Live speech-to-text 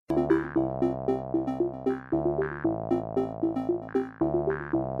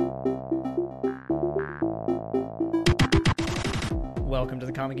Welcome to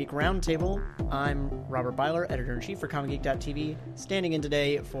the Comic Geek Roundtable. I'm Robert Byler, editor-in-chief for ComicGeek.tv, standing in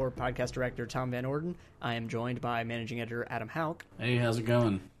today for podcast director Tom Van Orden. I am joined by managing editor Adam Hauk. Hey, how's it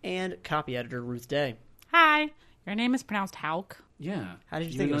going? And copy editor Ruth Day. Hi. Your name is pronounced Hauk. Yeah. How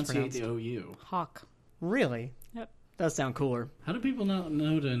did you think it was enunciate pronounced? the OU. Hawk. Really? Yep. Does sound cooler. How do people not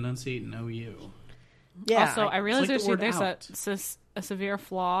know to enunciate an OU? Yeah. Also, I realize like the there's word a severe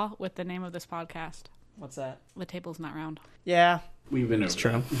flaw with the name of this podcast. What's that? The table's not round. Yeah. We've been over It's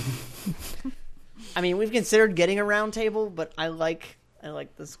true. that. I mean, we've considered getting a round table, but I like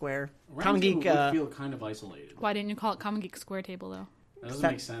the square. Comic Geek. would feel kind of isolated. Why didn't you call it Comic Geek Square Table, though? That doesn't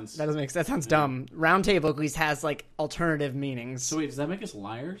make sense. That doesn't make sense. That sounds dumb. Round table at least has like alternative meanings. So wait, does that make us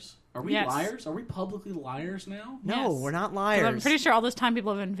liars? Are we Yes. liars? Are we publicly liars now? No, Yes. we're not 'Cause liars. I'm pretty sure all this time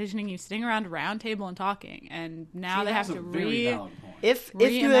people have been envisioning you sitting around a round table and talking, and now See, they have that's to a very valid point. If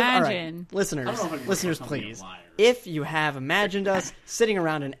you have, all right, Reimagine. listeners, I don't know if I can listeners, call something please, a liar. if you have imagined us sitting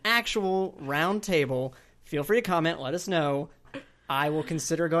around an actual round table, feel free to comment. Let us know. I will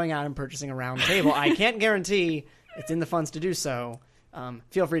consider going out and purchasing a round table. I can't guarantee it's in the funds to do so.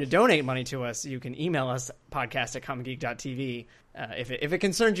 Feel free to donate money to us. You can email us podcast@comicgeek.tv if it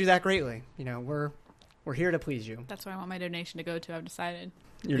concerns you that greatly. You know, we're here to please you. That's where I want my donation to go to, I've decided.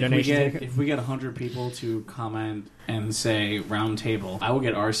 Your donation. If we get 100 people to comment and say round table, I will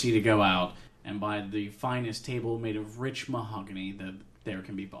get RC to go out and buy the finest table made of rich mahogany that there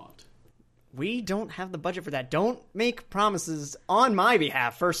can be bought. We don't have the budget for that. Don't make promises on my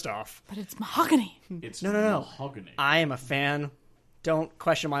behalf. First off, But it's mahogany. It's No. mahogany. I am a fan. Don't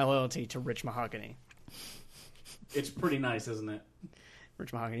question my loyalty to Rich Mahogany. It's pretty nice, isn't it?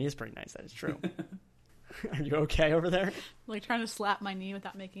 Rich Mahogany is pretty nice. That is true. Are you okay over there? Like trying to slap my knee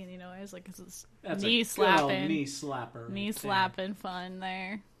without making any noise. Like, it's That's knee a slapping. good old knee slapper. Knee right there. slapping fun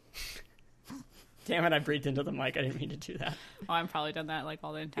there. Damn it, I breathed into the mic. I didn't mean to do that. Oh, I've probably done that like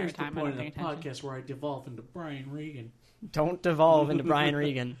all the entire Here's the time. I point don't of pay the attention. podcast where I devolve into Brian Regan. Don't devolve into Brian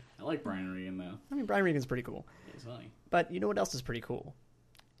Regan. I like Brian Regan, though. I mean, Brian Regan's pretty cool. He's funny. But you know what else is pretty cool?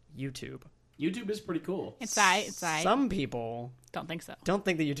 YouTube. YouTube is pretty cool. It's I. Some people Don't think so. don't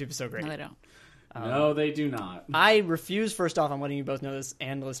think that YouTube is so great. No, they don't. No, they do not. I refuse, first off, I'm letting you both know this,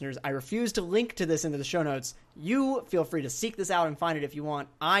 and listeners, I refuse to link to this into the show notes. You feel free to seek this out and find it if you want.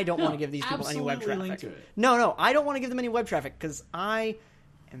 I don't want to give these people any web absolutely traffic. link to it. No, I don't want to give them any web traffic because I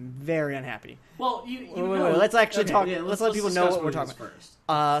am very unhappy. Well, you Wait, know, let's actually talk. yeah, let's let people know discuss what we're it talking is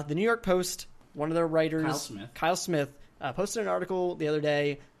about. first. The New York Post, one of their writers, Kyle Smith. posted an article the other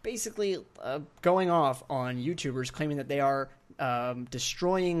day basically going off on YouTubers claiming that they are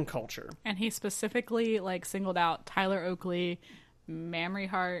destroying culture. And he specifically like singled out Tyler Oakley, Mamrie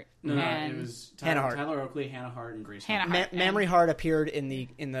Hart, No, and it was Hannah Hart. Tyler Oakley, Hannah Hart, and Grace Hannah Hart. Hart. Mamrie Hart appeared in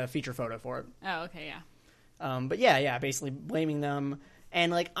the feature photo for it. Oh, okay, yeah. But yeah, basically blaming them.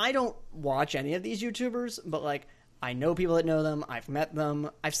 And, like, I don't watch any of these YouTubers, but, like, I know people that know them. I've met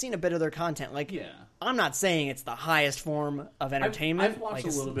them. I've seen a bit of their content. Like, Yeah. I'm not saying it's the highest form of entertainment. I've watched Like, a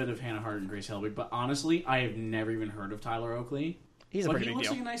it's- little bit of Hannah Hart and Grace Helbig, but honestly, I have never even heard of Tyler Oakley. He's a But pretty he big looks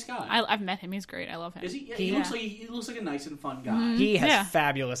deal. like a nice guy. I've met him. He's great. I love him. Is he? Yeah, He- he looks like a nice and fun guy. He has Yeah.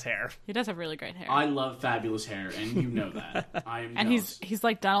 fabulous hair. He does have really great hair. I love fabulous hair, and you know that. I am and jealous. he's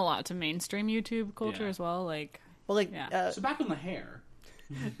like done a lot to mainstream YouTube culture Yeah. as well. Like, Well, like, Yeah. So back on the hair.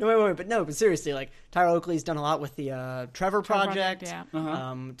 but seriously, like, Tyler Oakley's done a lot with the Trevor Project, yeah.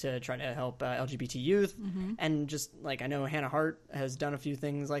 to try to help LGBT youth, and just like I know Hannah Hart has done a few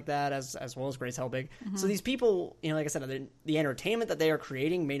things like that as well as Grace Helbig. So these people, you know, like I said, the entertainment that they are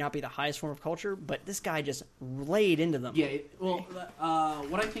creating may not be the highest form of culture, but this guy just laid into them. Yeah.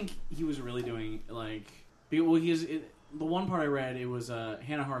 What I think he was really doing, like, the one part I read, it was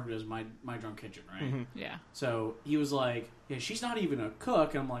Hannah Hart who does My Drunk Kitchen, right? Yeah. So he was like, yeah, she's not even a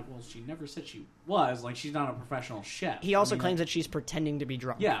cook. And I'm like, well, she never said she was. Like, she's not a professional chef. He also I mean, claims that she's pretending to be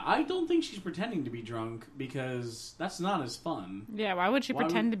drunk. Yeah, I don't think she's pretending to be drunk because that's not as fun. Yeah, why would she Why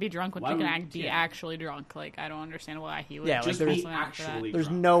pretend would- to be drunk when why she can would- be yeah. actually drunk? Like, I don't understand why he would Yeah, like, Just there's- be pull out for that. actually There's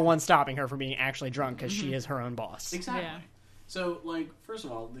drunk. no one stopping her from being actually drunk because she is her own boss. Exactly. Yeah. So, like, first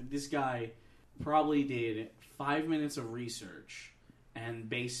of all, this guy probably did 5 minutes of research and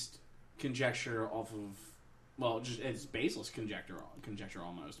based conjecture off of, well, just it's baseless conjecture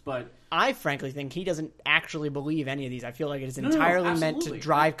almost. But I frankly think he doesn't actually believe any of these. I feel like it is no, entirely meant to absolutely.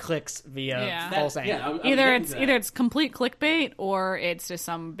 drive clicks via Yeah. false anger. I was Either getting it's to that. either it's complete clickbait or it's just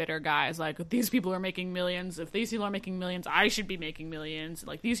some bitter guys like, these people are making millions. If these people are making millions, I should be making millions.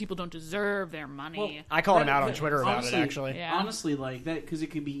 Like, these people don't deserve their money. Well, I called him that- out on that- Twitter about honestly- it, actually. Yeah. Honestly, like that, because it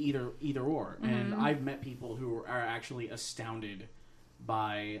could be either or. And I've met people who are actually astounded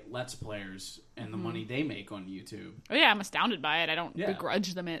by Let's Players and the money they make on YouTube. Oh yeah, I'm astounded by it. I don't Yeah.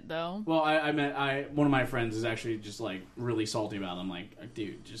 begrudge them it though. Well, one of my friends is actually just like really salty about it. I'm like,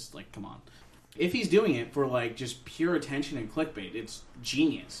 dude, just like, come on. If he's doing it for like just pure attention and clickbait, it's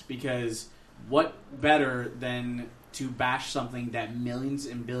genius, because what better than to bash something that millions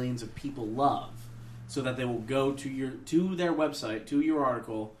and billions of people love, so that they will go to their website, to your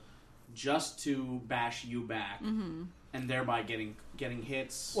article, just to bash you back, and thereby getting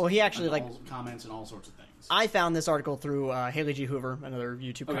hits. Well, he actually and comments and all sorts of things. I found this article through Haley G. Hoover, another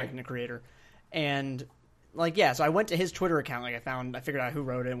YouTube content creator, and so I went to his Twitter account. I figured out who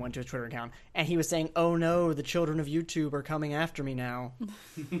wrote it and went to his Twitter account, and he was saying, "Oh no, the children of YouTube are coming after me now."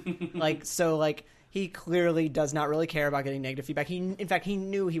 He clearly does not really care about getting negative feedback. In fact, he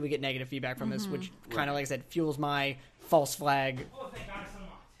knew he would get negative feedback from this, which kind of, like I said, fuels my false flag. Oh, thank God it's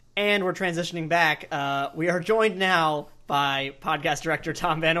unlocked. And we're transitioning back. We are joined now by podcast director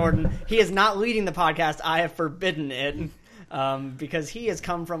Tom Van Orden. He is not leading the podcast. I have forbidden it because he has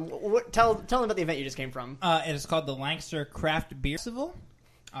come from... Tell him about the event you just came from. It is called the Lancaster Craft Beer Festival.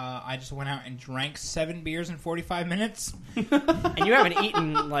 I just went out and drank 7 beers in 45 minutes. And you haven't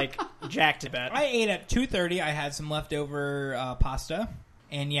eaten, jacked a bit. I ate at 2:30. I had some leftover pasta.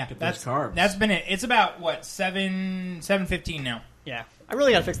 And yeah, that's carbs. That's been it. It's about, 7:15 now. Yeah. I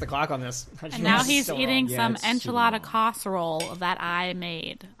really got to fix the clock on this. And now he's eating some it's super enchilada wrong. casserole that I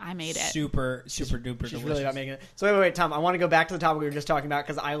made. I made it. Super duper delicious. She's really not making it. So wait, Tom. I want to go back to the topic we were just talking about,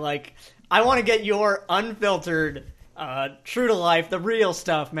 because I want to get your unfiltered, true to life, the real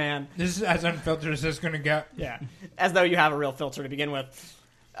stuff, man. This is as unfiltered as it's going to get. Yeah. As though you have a real filter to begin with.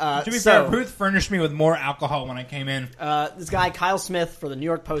 To be fair, Ruth furnished me with more alcohol when I came in. This guy, Kyle Smith, for the New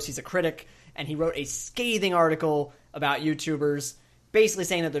York Post, he's a critic, and he wrote a scathing article about YouTubers, basically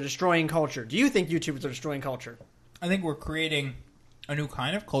saying that they're destroying culture. Do you think YouTubers are destroying culture? I think we're creating a new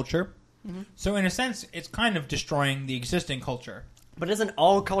kind of culture. Mm-hmm. So in a sense, it's kind of destroying the existing culture. But doesn't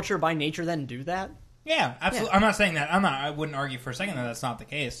all culture by nature then do that? Yeah, absolutely. Yeah. I'm not saying that. I wouldn't argue for a second that that's not the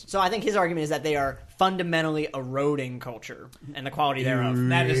case. So I think his argument is that they are fundamentally eroding culture and the quality thereof.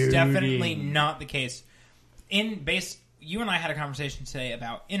 That is definitely not the case. You and I had a conversation today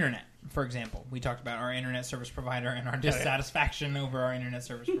about internet, for example. We talked about our internet service provider and our dissatisfaction over our internet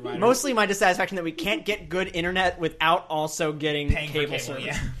service provider. Mostly my dissatisfaction that we can't get good internet without also getting paying for cable service.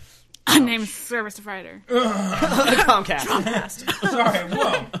 Yeah. Unnamed service provider. Comcast. Sorry,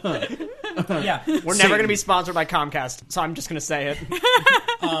 whoa. Yeah. We're never going to be sponsored by Comcast, so I'm just going to say it.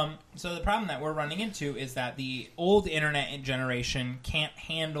 So the problem that we're running into is that the old internet generation can't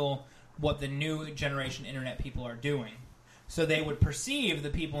handle what the new generation internet people are doing. So they would perceive the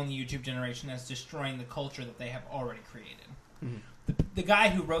people in the YouTube generation as destroying the culture that they have already created. Mm-hmm. The guy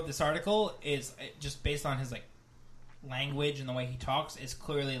who wrote this article is, just based on his language and the way he talks, is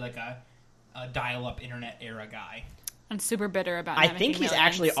clearly a dial-up internet era guy. And super bitter about I not think making he's millions.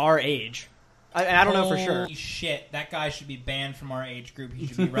 actually our age. I don't know for sure. Holy shit, that guy should be banned from our age group. He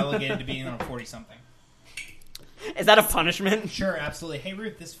should be relegated to being on a 40-something. Is that a punishment? Sure, absolutely. Hey,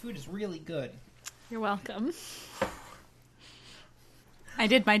 Ruth, this food is really good. You're welcome. I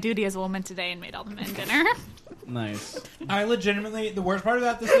did my duty as a woman today and made all the men dinner. Nice. I legitimately, the worst part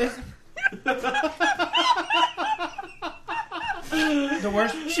about this is... the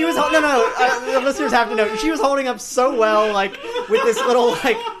worst... She was the listeners have to know, she was holding up so well, with this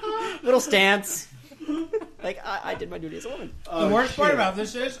little stance. I did my duty as a woman. The worst part about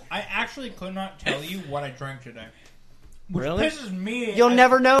this is, I actually could not tell you what I drank today. Which Really? pisses me... You'll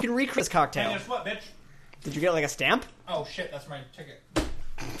never know. You can recreate this Hey, cocktail. guess what, bitch? Did you get a stamp? Oh, shit, that's my ticket.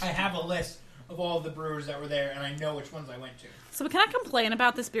 I have a list of all of the brewers that were there, and I know which ones I went to. So can I complain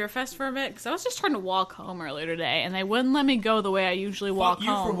about this beer fest for a bit? Because I was just trying to walk home earlier today, and they wouldn't let me go the way I usually walk Fuck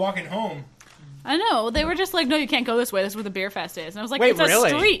you home. for walking home. I know. They were just like, no, you can't go this way. This is where the beer fest is. And I was like, Wait, it's a really?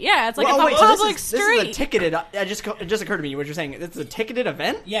 street. Yeah, it's like Well, it's so a public this street. is a ticketed. It just occurred to me what you're saying. It's a ticketed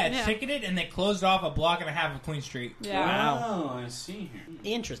event? Yeah, it's Yeah. ticketed, and they closed off a block and a half of Queen Street. Yeah. Wow. Oh, I see here.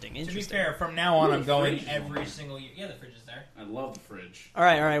 Interesting. To be fair, from now on, Ooh, I'm the going fridge is every on. single year. Yeah, the fridge is there. I love the fridge. All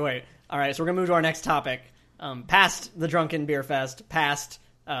right, wait. All right, so we're going to move to our next topic. Past the Drunken Beer Fest, past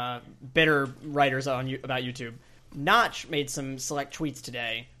bitter writers about YouTube. Notch made some select tweets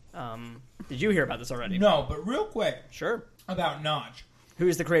today. Did you hear about this already? No, but real quick Sure. about Notch. Who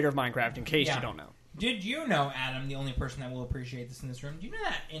is the creator of Minecraft, in case Yeah. you don't know? Did you know, Adam, the only person that will appreciate this in this room, do you know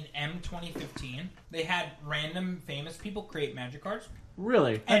that in M 2015, they had random famous people create magic cards?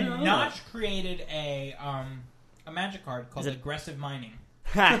 Really? And Notch created a magic card called Is it- Aggressive Mining.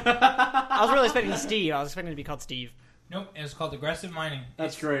 I was really expecting Steve. I was expecting it to be called Steve. Nope, it was called Aggressive Mining.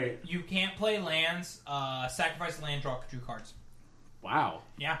 That's great. You can't play lands, sacrifice land, draw 2 cards. Wow.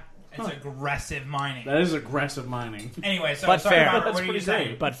 Yeah, it's aggressive mining. That is aggressive mining. Anyway, so But sorry, fair. Robert, That's what are you pretty saying?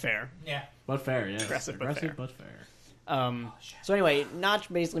 great. But fair. Yeah. But fair, yes. Aggressive, but fair. but fair. So anyway,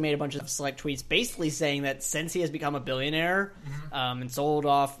 Notch basically made a bunch of select tweets basically saying that since he has become a billionaire and sold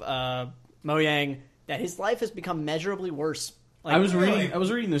off Mojang, that his life has become measurably worse. Like, I was Really?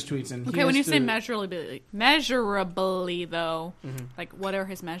 reading those tweets, and he Okay, when has you say to- measurably though, like what are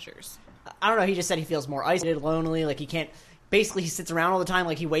his measures? I don't know, he just said he feels more isolated, lonely, like he can't... Basically, he sits around all the time,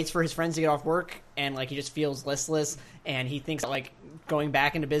 like he waits for his friends to get off work, and like he just feels listless, and he thinks like going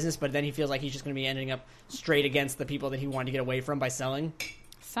back into business, but then he feels like he's just going to be ending up straight against the people that he wanted to get away from by selling.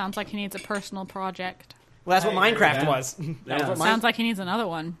 Sounds like he needs a personal project. Well, that's what I agree with Minecraft that. was. That Yeah. was what Sounds like he needs another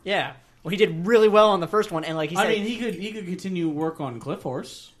one. Yeah. Well, he did really well on the first one, and like he said... I mean, he could continue work on Cliff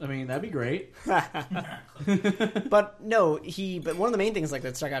Horse. I mean, that'd be great. But no, but one of the main things like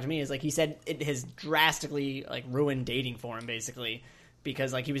that stuck out to me is like he said it has drastically like ruined dating for him basically,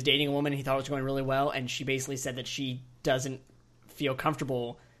 because like he was dating a woman and he thought it was going really well, and she basically said that she doesn't feel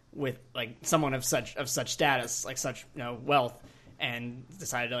comfortable with like someone of such status, like such wealth, and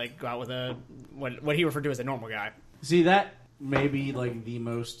decided to like go out with a what he referred to as a normal guy. See, that may be like the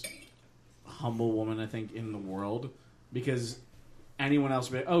most humble woman I think in the world, because anyone else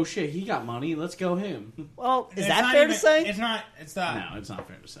would be, oh shit, he got money, let's go him. Well, is It's that not fair even- to say? It's not. It's not. No, it's not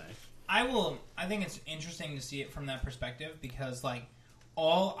fair to say. I think it's interesting to see it from that perspective, because like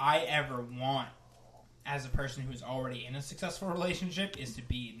all I ever want as a person who's already in a successful relationship is to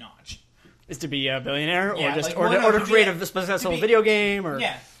be Notch. Is to be a billionaire, Yeah, or just like, or, well, to, no, or to to create be a successful to be- video game, or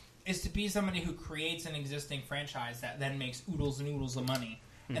Yeah, is to be somebody who creates an existing franchise that then makes oodles and oodles of money.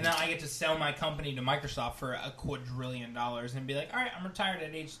 And then I get to sell my company to Microsoft for $250 billion and be like, all right, I'm retired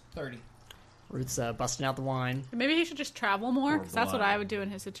at age 30. Ruth's busting out the wine. Maybe he should just travel more, because that's what blood. I would do in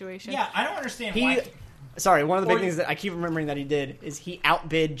his situation. Yeah, I don't understand He, why. sorry, one of the big Or- things that I keep remembering that he did is he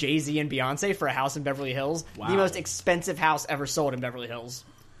outbid Jay-Z and Beyonce for a house in Beverly Hills, Wow. the most expensive house ever sold in Beverly Hills.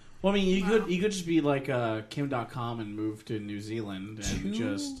 Well, I mean, you could just be like Kim.com and move to New Zealand and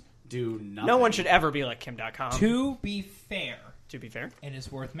just do nothing. No one should ever be like Kim.com. To be fair, To be fair, it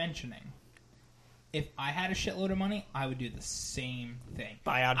is worth mentioning. If I had a shitload of money, I would do the same thing.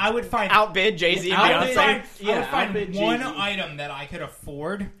 buy out, I would find outbid Jay-Z and I would Beyonce. find, Yeah, I would find outbid one Jay-Z. item that I could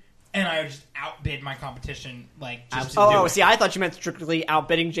afford, and I would just outbid my competition. Like, just to Oh, do oh, it. see, I thought you meant strictly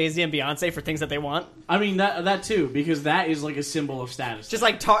outbidding Jay-Z and Beyonce for things that they want. I mean that too, because that is like a symbol of status. Just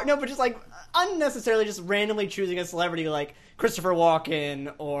like but just like unnecessarily just randomly choosing a celebrity like Christopher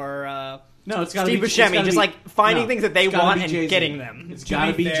Walken or no, it's got to Steve be it's Buscemi, gotta just be- like finding no, things that they it's gotta want be and Jay-Z. getting them. It's To got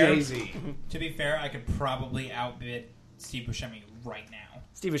to be be fair- Jay-Z. To be fair, I could probably outbid Steve Buscemi right now.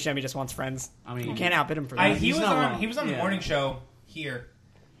 Steve Buscemi just wants friends. I mean, You can't outbid him for that. He he's was not on. wrong. He was on the Yeah. morning show here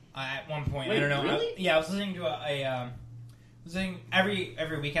at one point. Wait, I don't know. really? Yeah, I was listening to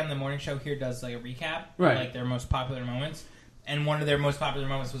every weekend. The morning show here does like a recap, Right. of, like their most popular moments, and one of their most popular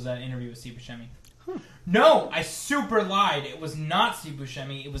moments was that interview with Steve Buscemi. No, I super lied. It was not Steve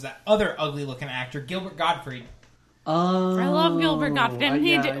Buscemi. It was that other ugly-looking actor, Gilbert Gottfried. I love Gilbert Gottfried. Didn't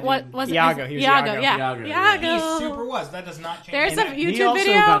he? What was it? Iago. He was Iago. Iago. Yeah, Iago, He Iago. super was. That does not change. There's anything. a he YouTube also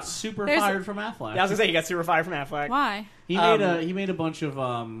video. got super There's- fired from Affleck. Yeah, I was gonna say he got super fired from Affleck. Why? He made a bunch of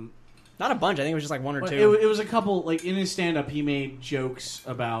Not a bunch. I think it was just like one or Well, two. It was a couple. Like in his stand-up, he made jokes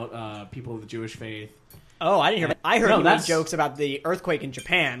about people of the Jewish faith. Oh, I didn't hear. I heard No, he made that's- jokes about the earthquake in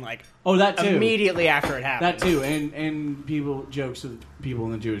Japan, like Oh, that too. immediately after it happened. That too, and jokes with people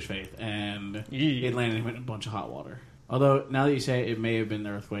in the Jewish faith, and Yeah. it landed him in a bunch of hot water. Although now that you say it, may have been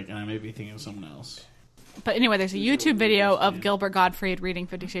the earthquake, and I may be thinking of someone else. But anyway, there's a YouTube video of Gilbert Gottfried reading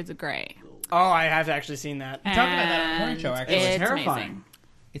 50 Shades of Grey. Oh, I have actually seen that. We talked about that on the morning show, actually. It was It's terrifying. amazing.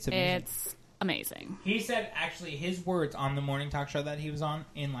 It's amazing. It's amazing. He said, actually, his words on the morning talk show that he was on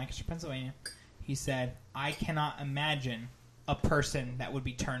in Lancaster, Pennsylvania, he said, I cannot imagine a person that would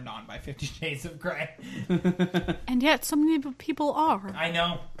be turned on by 50 Shades of Grey. And yet, so many people are. I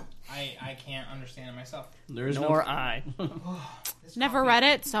know. I can't understand it myself. There is Nor no. I. This Never coffee- read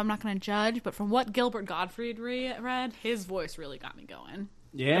it, so I'm not going to judge. But from what Gilbert Gottfried read, his voice really got me going.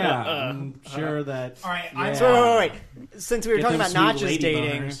 Yeah, I'm sure that. All right, Yeah. I'm So wait. Since we were Get talking them about sweet Notch's lady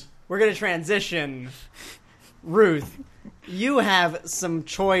dating, boners. we're going to transition. Ruth, you have some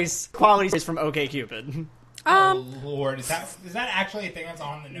choice qualities from OkCupid. Oh Lord, is that actually a thing that's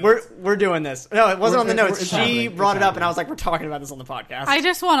on the notes? We're doing this. No, it wasn't on the notes. it's She happening. brought It's it up, and I happening. was like, "We're talking about this on the podcast." I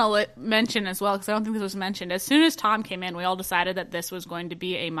just want to mention as well, because I don't think this was mentioned. As soon as Tom came in, we all decided that this was going to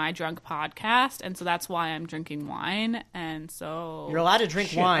be a My Drunk podcast, and so that's why I'm drinking wine. And so You're allowed to drink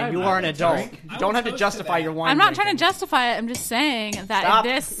Shit, wine. I'm You not are an gonna adult. drink. You I don't will have to toast to justify that. your wine. I'm not trying drinking. to justify it. I'm just saying that Stop.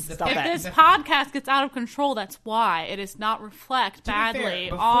 if this Stop that. podcast gets out of control, that's why it does not reflect To be fair, badly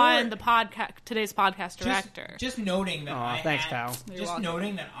before- on the podcast. Today's podcast director. Just noting that Aw, thanks, pal. You're Just welcome.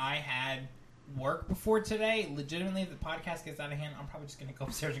 noting that I had work before today. Legitimately, if the podcast gets out of hand, I'm probably just going to go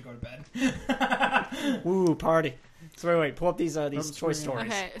upstairs and go to bed. Woo, party. So wait, pull up these choice stories.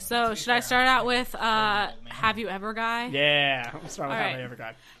 Okay, so should I start out with Have You Ever Guy? Yeah, let's start with All how right. they ever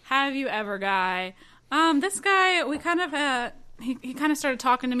got. Have You Ever Guy? This guy, we kind of he kind of started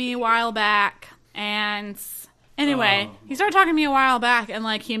talking to me a while back, and anyway, he started talking to me a while back, and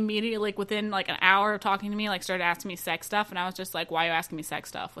like he immediately, like within like an hour of talking to me, like started asking me sex stuff, and I was just like, why are you asking me sex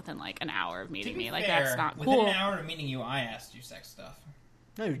stuff within like an hour of meeting To be me? Like fair, that's not within cool. an hour of meeting you, I asked you sex stuff.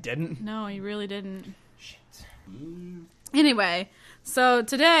 No, you didn't. No, he really didn't. Shit. Anyway, so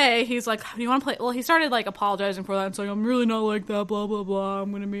today he's like, "Do you want to play?" Well, he started like apologizing for that and saying, "I'm really not like that, blah blah blah.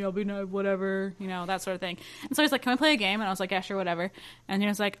 I'll be no whatever, that sort of thing." And so he's like, "Can we play a game?" And I was like, "Yeah, sure, whatever." And he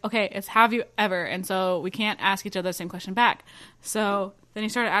was like, "Okay, it's Have You Ever?" And so we can't ask each other the same question back. So then he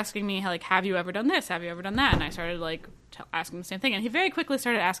started asking me, like, "Have you ever done this? Have you ever done that?" And I started like asking the same thing. And he very quickly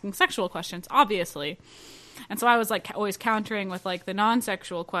started asking sexual questions, obviously. And so I was like always countering with like the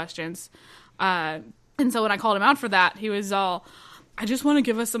non-sexual questions. And so when I called him out for that, he was all, "I just want to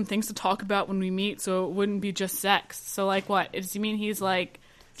give us some things to talk about when we meet, so it wouldn't be just sex." So like, what? Does he mean he's like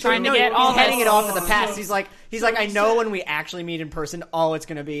trying to get all he's heading this? it off at the past. So- He's like, so I he know said- when we actually meet in person, all it's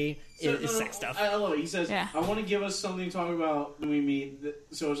gonna be So, is sex stuff. I love it. He says, Yeah. "I want to give us something to talk about when we meet,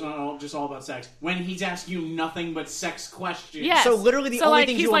 so it's not just all about sex." When he's asking you nothing but sex questions. Yeah. So literally, the So, only like,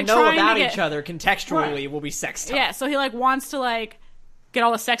 things he's, you will like, know trying to about get- each other contextually Right. will be sex stuff. Yeah, so he like wants to like get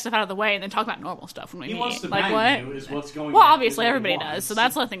all the sex stuff out of the way and then talk about normal stuff when we He meet. wants to like bang what? you is what's going Well, on. obviously is what he everybody wants. does, so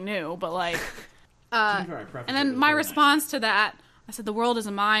that's nothing new. But like, To be fair, I preface and it then with my very response to that, I said, "The world is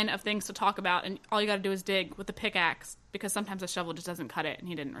a mine of things to talk about, and all you got to do is dig with the pickaxe, because sometimes a shovel just doesn't cut it." And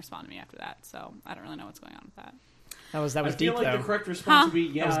he didn't respond to me after that, so I don't really know what's going on with that. That was I deep feel like though. the correct response Huh? would be,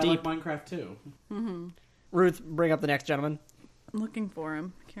 "Yeah, was I deep. like Minecraft too." Ruth, bring up the next gentleman. I'm looking for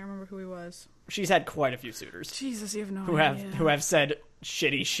him. Can't remember who he was. She's had quite a few suitors Jesus, you have no who idea. have said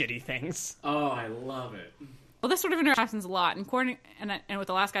shitty things. Oh, I love it. Well, this sort of interaction happens a lot. And with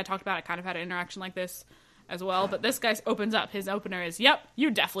the last guy I talked about, I kind of had an interaction like this as well. But this guy opens up. His opener is, "Yep,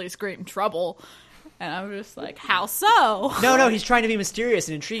 you definitely scream trouble." And I'm just like, "How so?" No, he's trying to be mysterious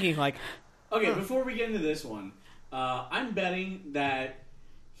and intriguing. Like, Okay, before we get into this one, I'm betting that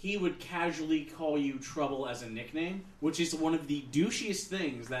he would casually call you Trouble as a nickname, which is one of the douchiest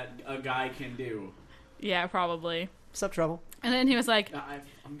things that a guy can do. Yeah, probably. what's up, trouble? And then he was like, I'm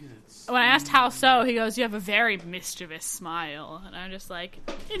gonna. when I asked how so, he goes, "You have a very mischievous smile." And I'm just like,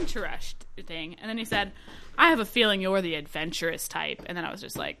 interesting. And then he said, "I have a feeling you're the adventurous type." And then I was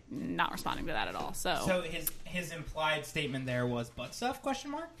just like, not responding to that at all. So, So his implied statement there was butt stuff?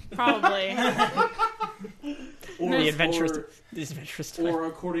 Question mark. probably. Or, The adventurous, or, the adventurous type. or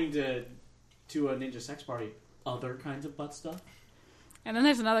according to a ninja sex party, other kinds of butt stuff. And then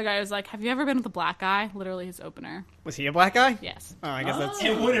there's another guy who's like, "Have you ever been with a black guy?" Literally his opener. Was he a black guy? Yes. Oh, I guess that's.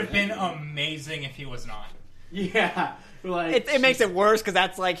 It would have been amazing if he was not. Yeah, like It makes it worse because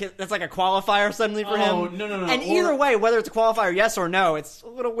that's like a qualifier suddenly for Oh, him. no. And Or- either way, whether it's a qualifier, yes or no, it's a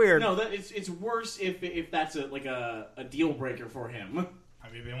little weird. No, it's worse if that's a deal breaker for him.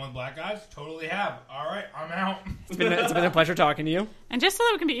 Have you been with black guys? Totally have. All right, I'm out. It's been a pleasure talking to you. And just so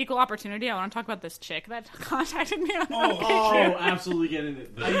that we can be equal opportunity, I want to talk about this chick that contacted me on Oh, absolutely get into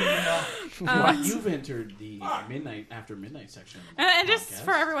I this. didn't know. You've entered the after midnight section. of the And just podcast.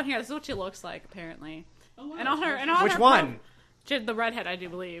 for everyone here, this is what she looks like, apparently. Oh, wow. And on her, Which one? The redhead, I do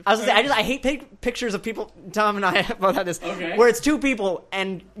believe. I was gonna say, I hate pictures of people. Tom and I both had this, Okay. where it's two people,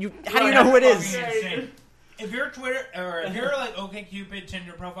 and how do you Right, know who it Fucking is? insane. If your Twitter or if your like OkCupid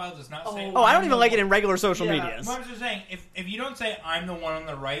Tinder profile does not say, Oh, I don't I'm even the like it one- in regular social Yeah, medias. Well, I'm just saying, if you don't say I'm the one on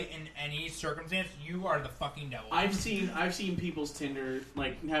the right in any circumstance, you are the fucking devil. I've seen people's Tinder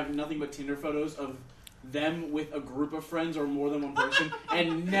have nothing but Tinder photos of them with a group of friends or more than one person,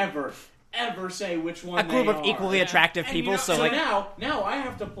 and never ever say which one. A group they of are. equally Yeah. attractive And people. you know- So So like, now I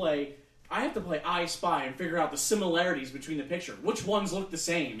have to play. I have to play I Spy and figure out the similarities between the picture. Which ones look the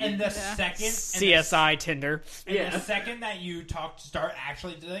same? And the second CSI Tinder. And the second that you start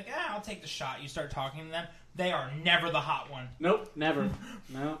actually like, I'll take the shot. You start talking to them. They are never the hot one. Nope, never.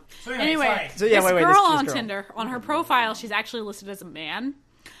 No. So Anyway, sorry. So yeah, this wait, girl this on girl. Tinder, on her profile, she's actually listed as a man.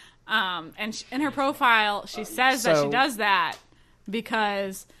 And in her profile, she says that she does that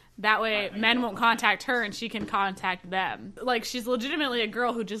because that way men won't contact her and she can contact them. Like, she's legitimately a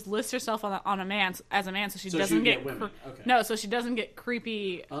girl who just lists herself on a man as a man, so she So doesn't she would get get women. Okay. no, so she doesn't get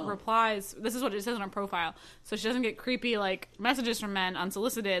creepy replies. This is what it says on her profile. So she doesn't get creepy like messages from men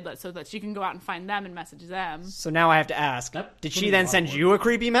unsolicited, so that she can go out and find them and message them. So now I have to ask, Yep. did she then send you a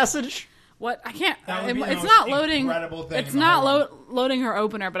creepy message? What I can't. That would be the It's most not loading. incredible thing It's in the not whole world. loading her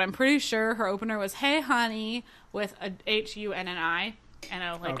opener, but I'm pretty sure her opener was "Hey honey" with a HUNNI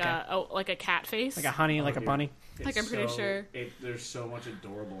and like a cat face. Like a honey, like a dude. bunny? Like, I'm pretty sure. There's so much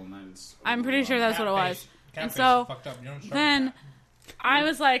adorable in that. It's I'm pretty sure that's what it was. Cat And face so is fucked up. You don't start then with I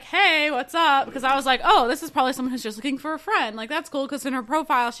was like, "Hey, what's up?" Because I was like, "Oh, this is probably someone who's just looking for a friend." Like, that's cool because in her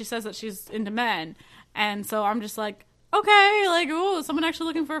profile she says that she's into men, and so I'm just like, okay, like, oh, someone actually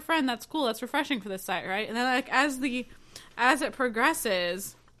looking for a friend. That's cool. That's refreshing for this site, right? And then like as it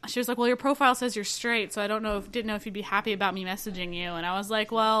progresses, she was like, well, your profile says you're straight, so I didn't know if you'd be happy about me messaging you. And I was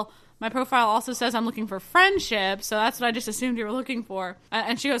like, well, my profile also says I'm looking for friendship, so that's what I just assumed you were looking for.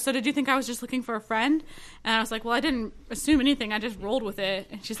 And she goes, so did you think I was just looking for a friend? And I was like, well, I didn't assume anything. I just rolled with it.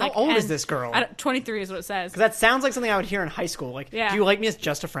 And she's How like, old is and this girl? 23 is what it says. Because that sounds like something I would hear in high school. Like, Yeah. do you like me as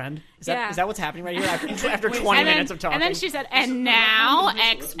just a friend? Is Yeah. that what's happening right here after wait, 20 and then, minutes of talking? And then she said, and now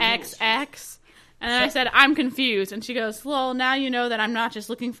XXX. And then I said, I'm confused. And she goes, well, now you know that I'm not just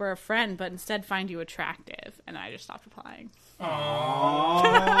looking for a friend, but instead find you attractive. And I just stopped replying.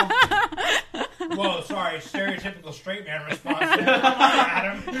 Whoa, sorry, stereotypical straight man response.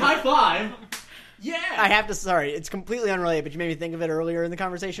 Adam. High five. Yeah. I have to, sorry, it's completely unrelated, but you made me think of it earlier in the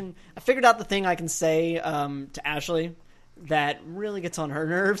conversation. I figured out the thing I can say to Ashley that really gets on her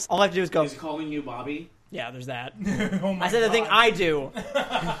nerves. All I have to do is go, Is calling you Bobby? yeah, there's that. Oh my I said the thing God. I do.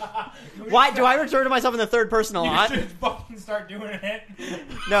 Why do I refer to myself in the third person a You lot? should fucking start doing it.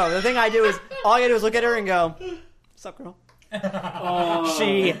 No, the thing I do is, all I gotta do is look at her and go, what's up, girl? Oh.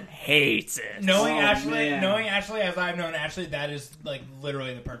 She hates it. Knowing Oh, Ashley, man. as I've known Ashley, that is like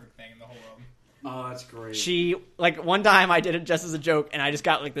literally the perfect thing in the whole world. Oh, that's great. She, like, one time I did it just as a joke, and I just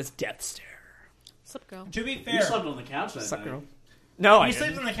got, like, this death stare. What's up, girl? To be You fair, slept on the couch that What's up, night. girl? No, I he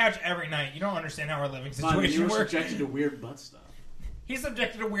sleeps didn't. on the couch every night. You don't understand how our living Fine, but you situation were works. subjected to weird butt stuff. He's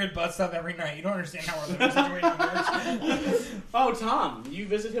subjected to weird butt stuff every night. You don't understand how our living situation works. Oh, Tom, you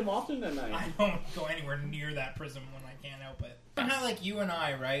visit him often at night. I don't go anywhere near that prison when I can't help it. I'm not like you and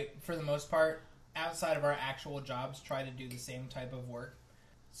I, right? For the most part, outside of our actual jobs, try to do the same type of work.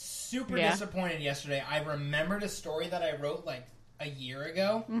 Super Yeah. disappointed yesterday. I remembered a story that I wrote like a year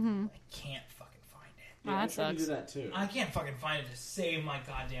ago. Mm-hmm. I can't fucking find it. Oh, I that tried to sucks. do that too. I can't fucking find it to save my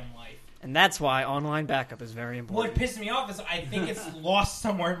goddamn life. And that's why online backup is very What important. pissed me off is I think it's lost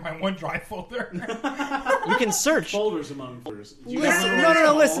somewhere in my OneDrive folder. You can search. Folders among folders. Do you Listen, remember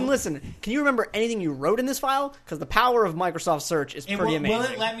no, what it's listen. Can you remember anything you wrote in this file? Because the power of Microsoft Search is pretty amazing. Will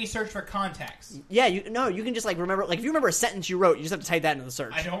it let me search for context? Yeah, you can just, like, remember, like, if you remember a sentence you wrote, you just have to type that into the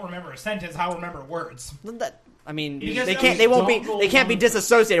search. I don't remember a sentence. I'll remember words. I mean, Because they those can't. They won't be. don't They can't be go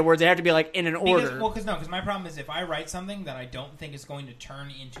disassociated words. They have to be like in an order. Because my problem is if I write something that I don't think is going to turn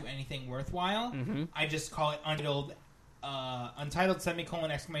into anything worthwhile, I just call it untitled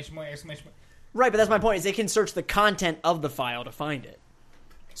semicolon exclamation point exclamation point. Right, but that's my point. Is they can search the content of the file to find it.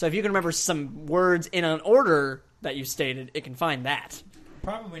 So if you can remember some words in an order that you stated, it can find that.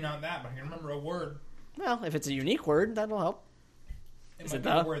 Probably not that, but I can remember a word. Well, if it's a unique word, that'll help. It Is might it be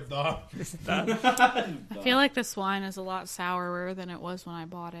the? the word the. I feel like this wine is a lot sourer than it was when I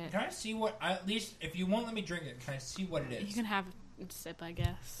bought it. Can I see what? At least if you won't let me drink it, can I see what it is? You can have a sip, I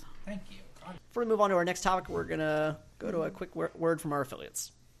guess. Thank you. God. Before we move on to our next topic, we're gonna go to a quick word from our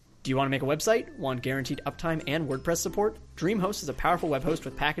affiliates. Do you want to make a website? Want guaranteed uptime and WordPress support? DreamHost is a powerful web host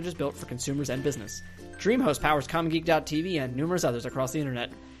with packages built for consumers and business. DreamHost powers CommonGeek.tv and numerous others across the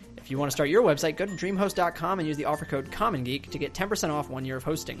internet. If you want to start your website, go to dreamhost.com and use the offer code CommonGeek to get 10% off 1 year of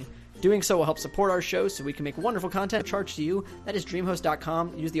hosting. Doing so will help support our show so we can make wonderful content charged to you. That is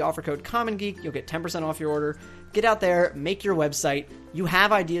dreamhost.com. Use the offer code CommonGeek. You'll get 10% off your order. Get out there, make your website. You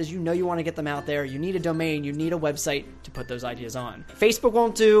have ideas. You know you want to get them out there. You need a domain. You need a website to put those ideas on. Facebook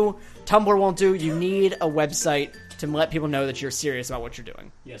won't do. Tumblr won't do. You need a website to let people know that you're serious about what you're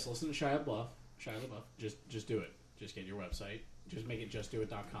doing. Yes, listen to Shia LaBeouf. Shia LaBeouf. Just do it. Just get your website. Just make it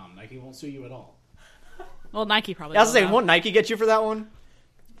justdoit.com. Nike won't sue you at all. Well, Nike probably. I was will, saying, though. won't Nike get you for that one?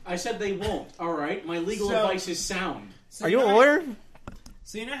 I said they won't. All right, my legal advice is sound. So Are you a know lawyer?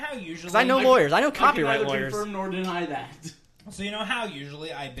 So you know how usually... Because I know lawyers. I know I can copyright neither lawyers. confirm nor deny that. So you know how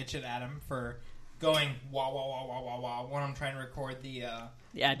usually I bitch at Adam for going wah wah wah wah wah wah when I'm trying to record the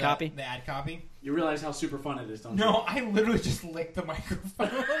ad copy? The ad copy. You realize how super fun it is, don't you? No, I literally just licked the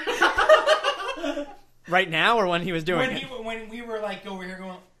microphone. Right now, or when he was doing it? When we were like over here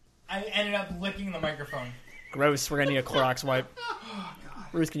going, I ended up licking the microphone. Gross. We're gonna need a Clorox wipe.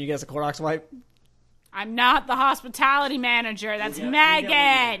 Ruth, can you get us a Clorox wipe? I'm not the hospitality manager. That's We get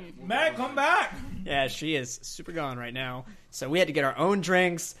Megan. Matt, come back. Yeah, she is super gone right now. So we had to get our own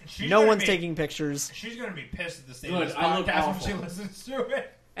drinks. She's No gonna one's be- taking pictures. She's gonna be pissed at the state Good, of this I look podcast when awful. she listens to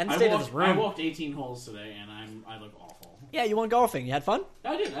it. And the I state of this walked, I room. walked 18 holes today, and I look awful. Yeah, you went golfing. You had fun?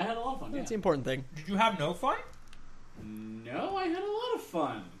 I did. I had a lot of fun. That's the Yeah. important thing. Did you have no fun? No, I had a lot of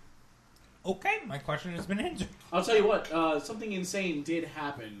fun. Okay, my question has been answered. I'll tell you what, something insane did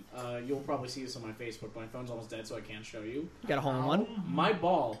happen. You'll probably see this on my Facebook. My phone's almost dead, so I can't show you. You got a hole in one? My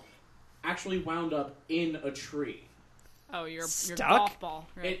ball actually wound up in a tree. Oh, your Stuck? golf ball.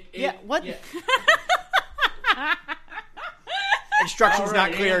 Right. Yeah, what? Yeah. Instructions All not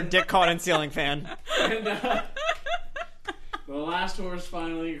right, clear. and- Dick caught in ceiling fan. And the last horse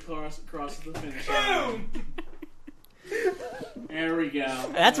finally crosses the finish line. There we go.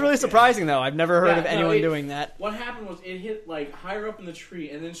 That's really Okay. surprising, though. I've never heard Yeah, of no, anyone it- doing that. What happened was it hit like higher up in the tree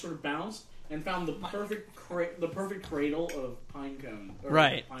and then sort of bounced and found the perfect cradle of pine cone or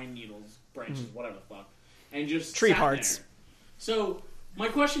Right. pine needles, branches, whatever the fuck, and just Tree sat parts. there. So my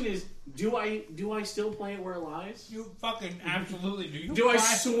question is, do I still play it where it lies? You fucking absolutely do. You Do I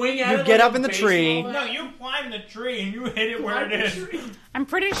climb- swing at You it? get like up a in the baseball tree. bat? No, you climb the tree and you hit it where it is. I'm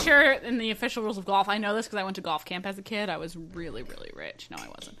pretty sure in the official rules of golf, I know this because I went to golf camp as a kid. I was really, really rich. No, I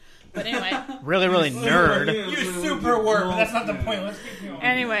wasn't. But anyway, Really, really nerd. You super were, but that's not the point. Let's keep going.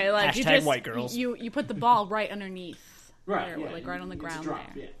 anyway, like you Hashtag just white girls. you put the ball right underneath, Right, there, yeah, like right on the it's a ground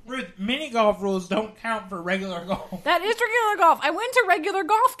drop, there. yeah. Ruth, mini golf rules don't count for regular golf. That is regular golf. I went to regular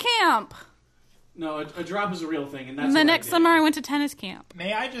golf camp. No, a drop is a real thing, and that's And the what I next did. summer, I went to tennis camp.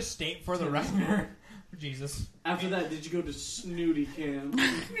 May I just state for the record, Jesus, After that, did you go to snooty camp?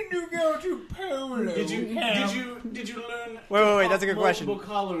 did you go to polo? Did you camp? did you learn? Wait, to that's a good pop question. multiple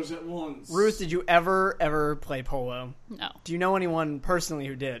collars at once? Ruth, did you ever play polo? No, Do you know anyone personally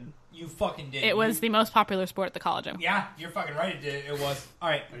who did? You fucking did. it was the most popular sport at the college I went. Yeah, you're fucking right. It did. It was. All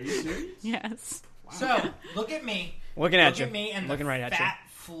right. Are you serious? Yes. So look at me. Looking at Look you. at me and Looking the right at you. fat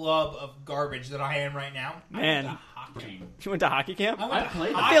flub of garbage that I am right now. Man. I went to hockey. You went to hockey camp? I went I to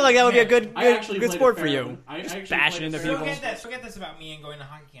played. I feel like that would be a good I actually good played sport a for fair you. amount. I actually bashing played a into fair people. amount. Forget this about me and going to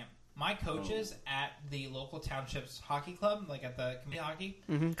hockey camp. My coaches at the local township's hockey club, like at the community hockey,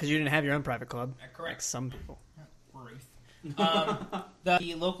 Because you didn't have your own private club. Like correct, some people. Ruth.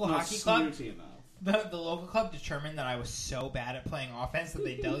 The local Not hockey club, snooty enough. the local club determined that I was so bad at playing offense that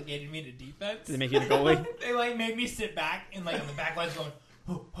they delegated me to defense. Did they make you the goalie? They like made me sit back and like on the back lines going,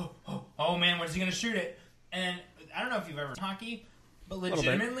 oh man, when's he gonna shoot it? And I don't know if you've ever seen hockey, but bit.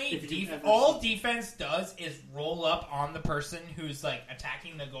 legitimately, If you've ever all seen- defense does is roll up on the person who's like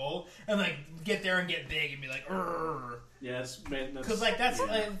attacking the goal and like get there and get big and be like, Yeah, that's because like that's yeah.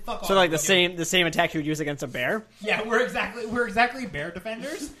 like, fuck off. So like the Like, same attack you would use against a bear? Yeah, we're exactly bear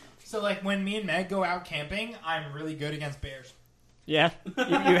defenders. So like when me and Meg go out camping, I'm really good against bears. Yeah. You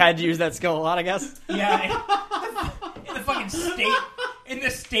had to use that skill a lot, I guess. Yeah, in the fucking state, in the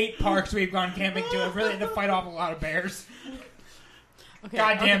state parks we've gone camping to, I've really had to fight off a lot of bears. Okay.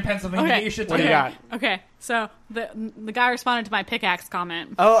 Goddamn okay. Pennsylvania, Okay. you should What do take you it. got? Okay, so the guy responded to my pickaxe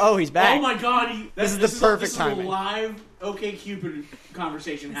comment. Oh, he's back. Oh my god! This is the perfect this timing. Is a live OkCupid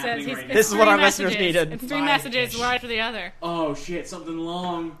conversation It says happening he's- right it's now. This is what three our listeners messages. needed. It's three Fine. messages, one after the other. Oh shit! Something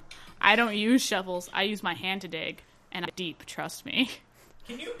long. I don't use shovels. I use my hand to dig, and I'm deep. Trust me.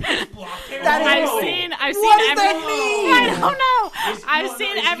 Can you please block him? That is- Oh. I've seen What does every. that mean? I don't know. Is- I've no,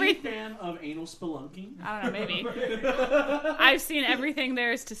 seen is he every. a fan of anal spelunking? I don't know. Maybe. I've seen everything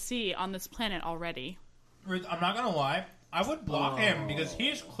there is to see on this planet already. Ruth, I'm not gonna lie. I would block him because he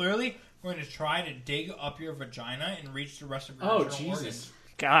is clearly going to try to dig up your vagina and reach the rest of your Oh internal Jesus! organs.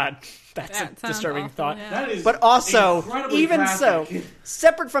 God, that's That a sounds disturbing awful, thought. yeah. That is. But also, incredibly even so, graphic.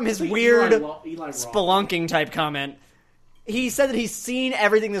 separate from his It's like weird Eli Roth. spelunking type comment, he said that he's seen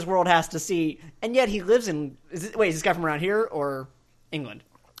everything this world has to see, and yet he lives in. Is this guy from around here or England?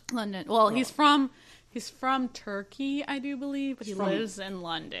 London. Well, he's from Turkey, I do believe, but he from- lives in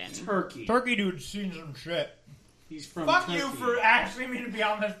London. Turkey. Turkey dude's seen some shit. He's from Fuck Turkey. you for asking me to be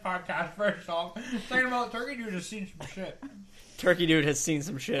on this podcast. First off, talking about Turkey dude has seen some shit. Turkey dude has seen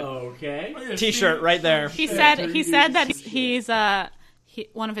some shit. Okay. T-shirt right there. He Yeah, said Turkey that dude's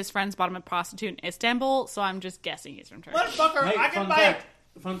one of his friends bought him a prostitute in Istanbul, so I'm just guessing he's from Turkey. Motherfucker, Hey, I can fun buy fact.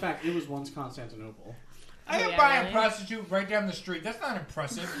 Fun fact: it was once Constantinople. I can yeah, buy really? a prostitute right down the street. That's not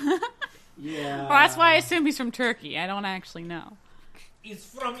impressive. Yeah. Well, that's why I assume he's from Turkey. I don't actually know. He's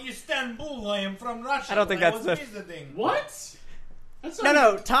from Istanbul. I am from Russia. I don't think I that's was the- visiting. What? That's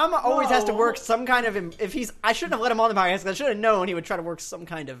No. Tom always has to Whoa. work some kind of. If he's, I shouldn't have let him on the podcast. 'Cause I should have known he would try to work some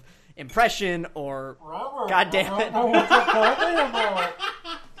kind of impression or. God damn it!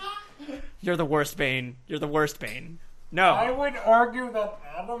 You're the worst, Bane. You're the worst, Bane. No. would argue that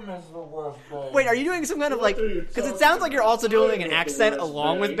Adam is the worst Bane. Wait, are you doing some kind of like? Because it sounds like you're also doing an accent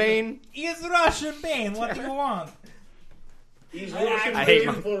along with Bane. He is Russian Bane. What do you want? He's I Russian hate waiting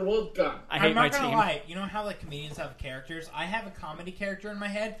my- for vodka. I hate I'm my not gonna team. lie. You know how like comedians have characters? I have a comedy character in my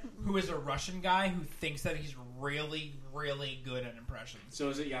head who is a Russian guy who thinks that he's really, really good at impressions. So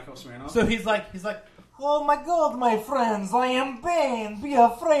is it Yakov Smirnoff? So he's like, oh my god, my friends, I am Bane. Be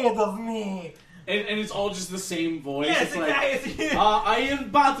afraid of me. and it's all just the same voice. Yes, it's the like, guy is. I am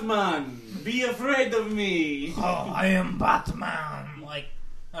Batman. Be afraid of me. Oh, I am Batman. Like,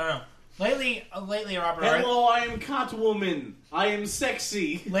 I don't know. Lately, Robert. Hello, I am Catwoman. I am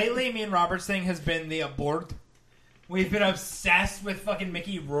sexy. Lately, me and Robert's thing has been the abort. We've been obsessed with fucking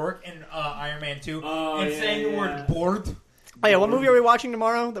Mickey Rourke and Iron Man 2 Oh, and yeah, saying the yeah. word bored. Oh yeah, what movie are we watching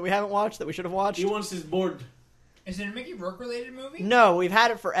tomorrow that we haven't watched that we should have watched? He wants his board. Is it a Mickey Rourke related movie? No, we've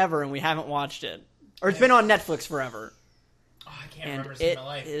had it forever and we haven't watched it, or it's been on Netflix forever. Oh, I can't And remember this in it my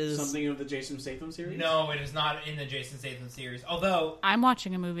life. is. Something of the Jason Statham series? No, it is not in the Jason Statham series. Although, I'm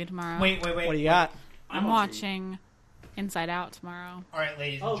watching a movie tomorrow. wait. What do you got? I'm watching Inside Out tomorrow. All right,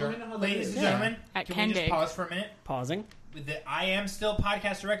 ladies Oh, and let me know how that ladies is. and gentlemen, At can we just Kendig. pause for a minute? Pausing. With the I am still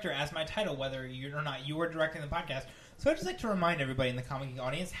podcast director as my title, whether you or not you are directing the podcast. So I'd just like to remind everybody in the Comic Geek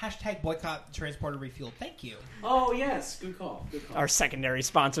audience, hashtag boycott transporter refuel. Thank you. Oh, yes. Good call. Good call. Our secondary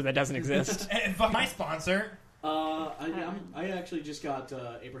sponsor that doesn't exist. And fuck my sponsor. I actually just got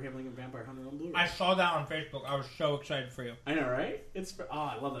Abraham Lincoln Vampire Hunter on Blu-ray. I saw that on Facebook. I was so excited for you. I know, right?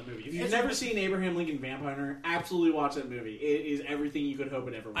 I love that movie. If you've It's never a- seen Abraham Lincoln Vampire Hunter, absolutely watch that movie. It is everything you could hope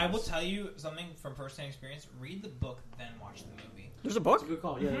it ever was. I will tell you something from first-hand experience. Read the book, then watch the movie. There's a It's book. a good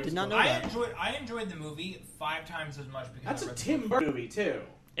call. Yeah, Did not know I that. enjoyed the movie 5 times as much because That's I a read the Tim book. Burton movie too.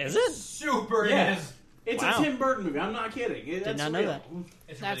 Is it? Super Yeah. it is. It's Wow. a Tim Burton movie. I'm not kidding. That's not know real. that.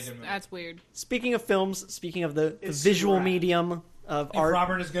 It's a really That's good movie. that's weird. Speaking of films, speaking of the It's visual rad. medium of If art,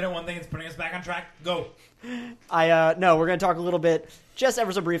 Robert is good at one thing, it's putting us back on track. Go. no, we're going to talk a little bit, just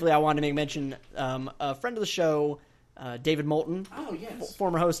ever so briefly. I wanted to make mention a friend of the show, David Moulton, Oh yes.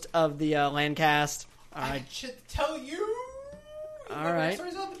 former host of the Landcast. I should tell you. All right.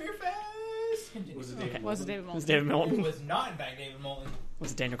 Stories on the beer fest. Continue. Was it David? Okay. Was it David It Moulton? was David It Moulton. was not, in fact, David Moulton.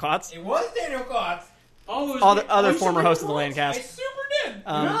 Was it Daniel Klotz? It was Daniel Klotz. Oh, it was All the other you former said hosts of the David I Landcast. super did.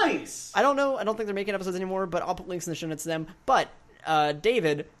 Nice. I don't know. I don't think they're making episodes anymore, but I'll put links in the show notes to them. But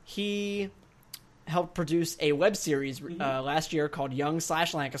David, he helped produce a web series last year called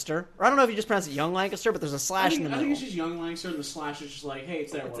Young/Lancaster. Or I don't know if you just pronounce it Young Lancaster, but there's a slash in the I middle. think it's just Young Lancaster, and the slash is just like, hey,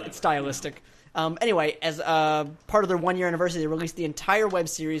 it's there. Whatever. It's stylistic. Anyway, as part of their 1 year anniversary, they released the entire web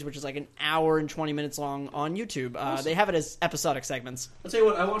series, which is like an hour and 20 minutes long, on YouTube. Awesome. They have it as episodic segments. I'll tell you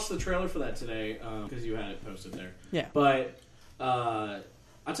what. I watched the trailer for that today because you had it posted there. Yeah. But I'll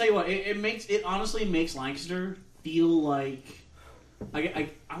tell you what. It honestly makes Lancaster feel like I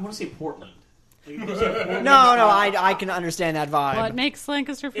want to say Portland. Like, you say Portland. No, I can understand that vibe. What makes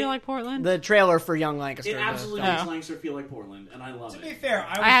Lancaster feel like Portland? The trailer for Young Lancaster. It absolutely Oh. makes Lancaster feel like Portland, and I love To be it. fair, I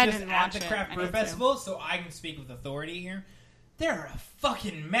was I just didn't at watch the it. Craft I Brew need to. Festival, so I can speak with authority here. There are a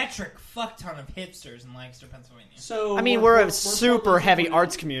fucking metric fuck ton of hipsters in Lancaster, Pennsylvania. So I mean, we're a super heavy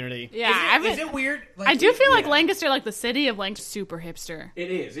arts community. yeah, Is it weird? Like, I do feel like yeah. Lancaster, like the city of Lancaster, super hipster.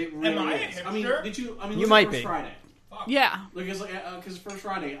 It is. It really Am I a is. I mean, hipster? did you? I mean, You listen might to First be. Friday. Yeah, Because First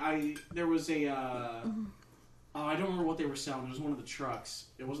Friday, there was a. I don't remember what they were selling. It was one of the trucks.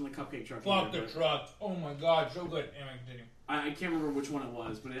 It wasn't the cupcake truck. Fuck either, the but truck. Oh my god, so good. Anyway, continue. I can't remember which one it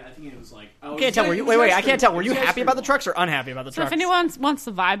was, but I think it was like. I can't tell. Were you? Wait. I can't tell. Were you happy about the trucks or unhappy about the so trucks? if anyone wants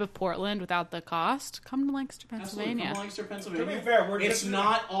the vibe of Portland without the cost, come to Lancaster, Absolutely, Pennsylvania. from Lancaster, Pennsylvania. To be fair, we're it's just-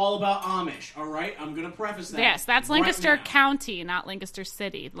 not all about Amish. All right, I'm gonna preface that. Yes, that's right Lancaster now. County, not Lancaster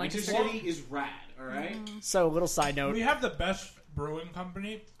City. Lancaster Lancaster. City is rad. All right, So, little side note. We have the best brewing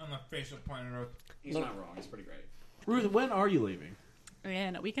company on the face of planet Earth. he's not wrong. It's pretty great. Ruth, when are you leaving?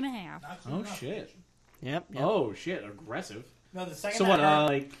 In a week and a half. Not soon Oh enough. shit! Yep. Oh shit! Aggressive. No, the second So that what? I heard-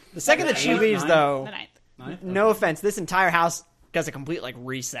 Like The second that she Eight, leaves, nine? though, The 9th. ninth? no offense, this entire house does a complete like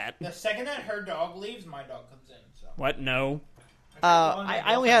reset. the second that her dog leaves, my dog comes in. So. What? No. I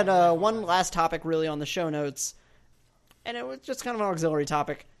I only had one last topic really on the show notes. and it was just kind of an auxiliary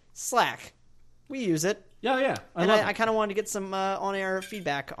topic. Slack. We use it. Yeah. I kind of wanted to get some on-air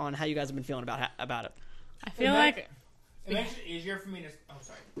feedback on how you guys have been feeling about it. I feel like It makes it easier for me to. Oh,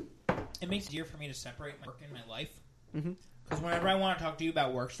 sorry. It makes it easier for me to separate my work and my life. Because whenever I want to talk to you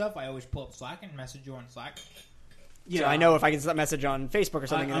about work stuff, I always pull up Slack and message you on Slack. Yeah, So I know if I get a message on Facebook or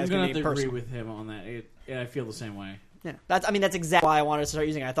something, I'm it's going going to to be have to agree personal. with him on that. I feel the same way. Yeah, that's exactly why I wanted to start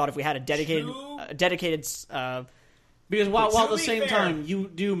using it. I thought if we had a dedicated, Because while at the be same fair- time you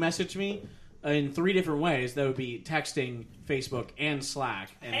do message me in 3 different ways, that would be texting, Facebook, and Slack,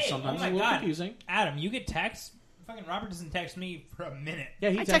 and Hey, sometimes oh my a little God. confusing. Adam, you get texts? Fucking Robert doesn't text me for a minute. Yeah,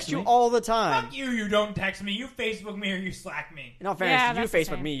 he I texts text you me. all the time. Fuck you, you don't text me. You Facebook me or you Slack me. In all Yeah, fairness, you that's the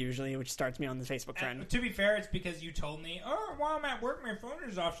Facebook same. me usually, which starts me on the Facebook trend. To be fair, it's because you told me, oh, while I'm at work, my phone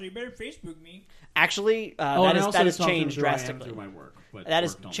is off, so you better Facebook me. Actually, Oh, that and is also that has talk to him changed through IM drastically. through my work, but That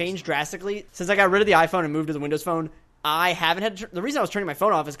has work don't changed listen. drastically since I got rid of the iPhone and moved to the Windows Phone. I haven't had the reason I was turning my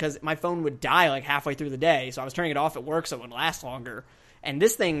phone off is because my phone would die like halfway through the day, so I was turning it off at work so it would last longer. And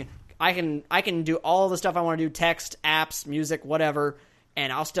this thing, I can do all the stuff I want to do: text, apps, music, whatever,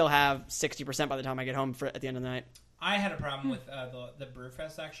 and I'll still have 60% by the time I get home at the end of the night. I had a problem with the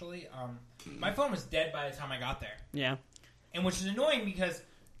Brewfest, actually. My phone was dead by the time I got there. Yeah, And which is annoying because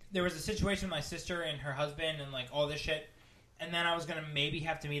there was a situation with my sister and her husband and like all this shit. And then I was going to maybe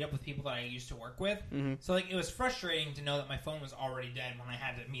have to meet up with people that I used to work with. Mm-hmm. So like it was frustrating to know that my phone was already dead when I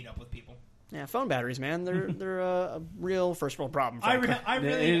had to meet up with people. yeah. Phone batteries, man, they're a real first world problem. I frankly.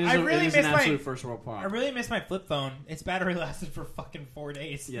 It is an absolute first world I problem. really miss my flip phone. Its battery lasted for fucking 4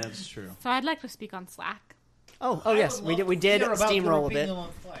 days. Yeah, that's true. so. I'd like to speak on Slack. Oh I yes, would we love did. We to did hear about your steamroll a bit. opinion on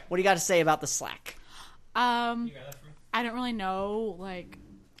Slack. What do you got to say about the Slack? You got that for me? I don't really know. Like,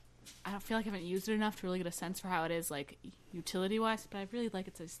 I don't feel like I haven't used it enough to really get a sense for how it is, like utility wise. But I really like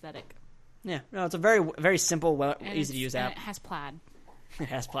its aesthetic. Yeah, no, it's a very very simple, And easy to use app. And it has plaid. It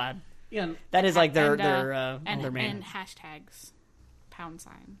has plaid. Yeah, and That is like their and main. hashtags, pound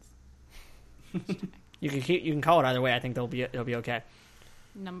signs, You can call it either way. I think it'll be okay.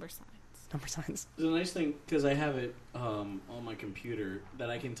 number signs. Number signs. there's a nice thing because I have it on my computer that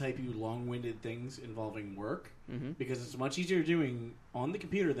I can type you long-winded things involving work because it's much easier doing on the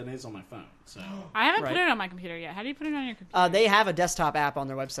computer than it is on my phone. So I haven't Right. put it on my computer yet. How do you put it on your computer? They have a desktop app on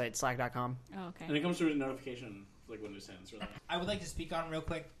their website, Slack.com. Oh, okay. and it comes through a notification like Windows 10. It's really nice. I would like to speak on real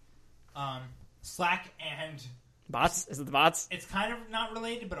quick Slack, and Bots? Is it the bots? it's kind of not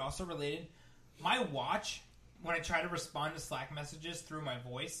related, but also related. My watch, when I try to respond to Slack messages through my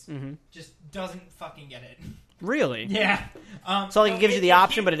voice, just doesn't fucking get it. Really? Yeah. So like it gives you the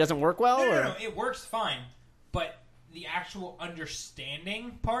option, but it doesn't work well, No, or no, it works fine. But the actual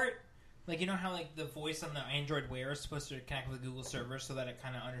understanding part, like you know how like the voice on the Android Wear is supposed to connect with the Google server so that it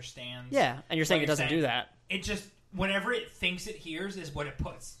kind of understands. yeah. And you're saying what it doesn't do that. It just whatever it thinks it hears is what it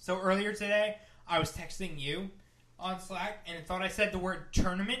puts. So earlier today, I was texting you on Slack and it thought I said the word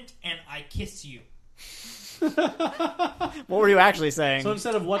tournament and I kiss you. What were you actually saying? So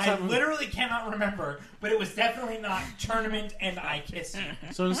instead of what I time, literally cannot remember, but it was definitely not tournament and I kiss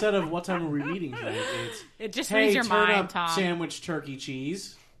you. so instead of what time are we meeting tonight, it's It just hey, reads your turn mind, up Tom. sandwich, turkey,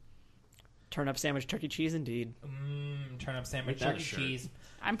 cheese. Turnip sandwich, turkey cheese, indeed. Turn up sandwich, Make that turkey shirt. cheese.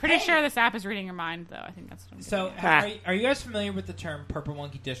 I'm pretty sure this app is reading your mind, though. I think that's what I'm So, getting at. are you guys familiar with the term purple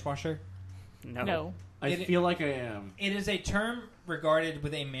monkey dishwasher? No. I It- feel like I am. It is a term regarded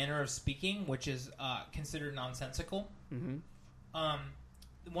with a manner of speaking, which is considered nonsensical.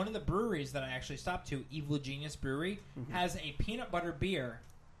 One of the breweries that I actually stopped to, Evil Genius Brewery, has a peanut butter beer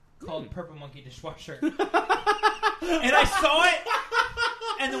called Purple Monkey Dishwasher. And I saw it,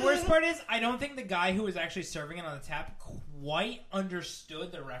 and the worst part is, I don't think the guy who was actually serving it on the tap quite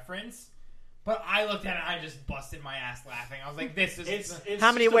understood the reference. But I looked at it and I just busted my ass laughing. I was like, this is...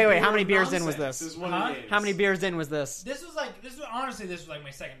 How many? just a Wait. beer How many of beers in was nonsense, this? is what Huh? it is. How many beers in was this? This was honestly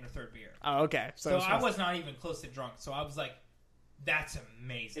my second or third beer. Oh, okay. So it's I was not even close to drunk. So I was like, "That's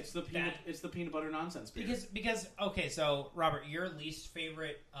amazing." It's the peanut. It's the peanut butter nonsense beer. because okay. So Robert, your least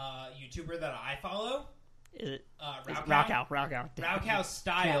favorite YouTuber that I follow, Is it? Raocow. Raocow. Raocow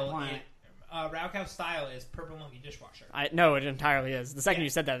style. Plant. Raocow style is Purple Monkey Dishwasher. No, it entirely is. The second Yeah. you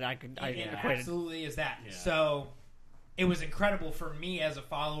said that, I It equated. absolutely is that. Yeah. So it was incredible for me as a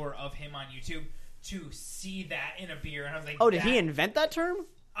follower of him on YouTube to see that in a beer, and I was like, Oh, did he that- invent that term?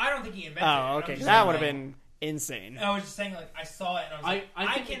 I don't think he invented it. Oh, but I'm okay. just That saying, would have like, been insane. I was just saying, like, I saw it and I was like,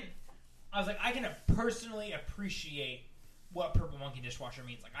 I think I can personally appreciate what Purple Monkey Dishwasher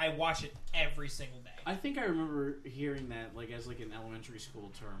means. Like, I watch it every single day. I think I remember hearing that like as like an elementary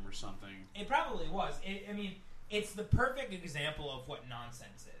school term or something. It probably was. I mean, It's the perfect example of what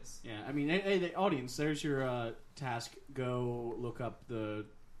nonsense is. Yeah, I mean, hey, the audience, there's your task. Go look up the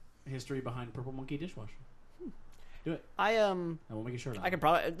history behind Purple Monkey dishwasher. Do it. And we'll make a shirt on I could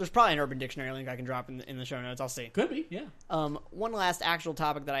probably. There's probably an Urban Dictionary link I can drop in the show notes. I'll see. Could be, yeah. One last actual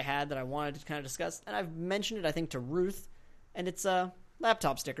topic that I had that I wanted to kind of discuss, and I've mentioned it, I think, to Ruth, and it's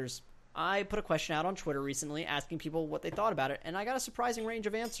laptop stickers. I put a question out on Twitter recently asking people what they thought about it, and I got a surprising range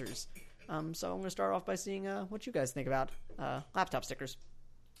of answers. So I'm going to start off by seeing what you guys think about laptop stickers.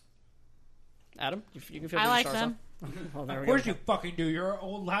 Adam, you can feel free I to like start us them. off. Well, there Of we course go. you fucking do. Your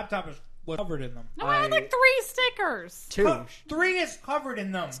old laptop is covered in them. No, I had like 3 stickers. Two. 3 is covered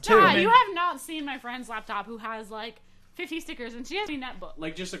in them. Yeah, you have not seen my friend's laptop who has like 50 stickers and she has a netbook.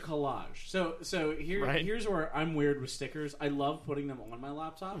 Like just a collage. So Right. here's where I'm weird with stickers. I love putting them on my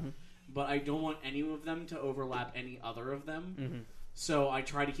laptop, but I don't want any of them to overlap any other of them. So I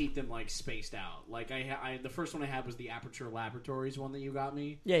try to keep them like spaced out. Like the first one I had was the Aperture Laboratories one that you got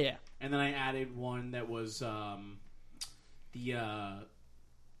me, Yeah. and then I added one that was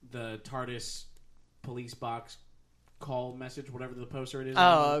the TARDIS police box call message, whatever the poster it is. Oh,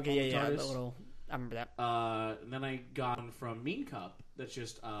 on okay, the yeah. TARDIS. The little. I remember that. And then I got one from Mean Cup. That's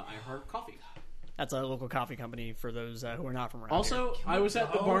just I Heart Coffee. That's a local coffee company for those who are not from around here. Also, I was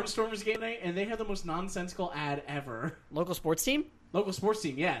at the go? Barnstormers game tonight, and they had the most nonsensical ad ever. Local sports team? Local sports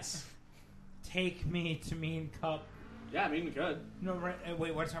team, yes. Take me to Mean Cup. Yeah, I mean, we could. No, right,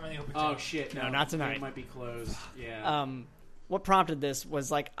 wait, what time are they open? Oh, till? shit. No, not tonight. They might be closed. Yeah. What prompted this was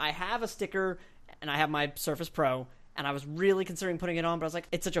like I have a sticker and I have my Surface Pro and I was really considering putting it on, but I was like,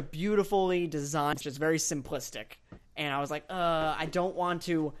 it's such a beautifully designed, it's just very simplistic. And I was like, I don't want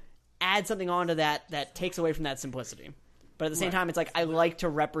to add something onto that takes away from that simplicity. But at the same time, it's like I like to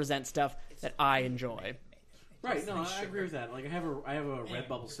represent stuff that I enjoy. Right, no, I agree with that. Like, I have a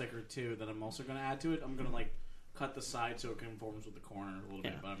Redbubble sticker, too, that I'm also going to add to it. I'm going to, like, cut the side so it conforms with the corner a little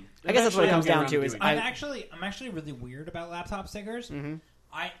bit. But I guess that's what it comes eventually I'll down get to around is doing it. I'm actually really weird about laptop stickers. Mm-hmm.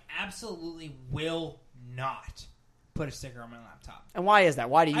 I absolutely will not put a sticker on my laptop. And why is that?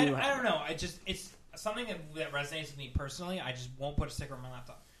 Why do you? I don't know. It's something that resonates with me personally. I just won't put a sticker on my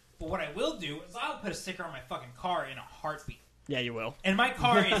laptop. But what I will do is I'll put a sticker on my fucking car in a heartbeat. Yeah, you will. And my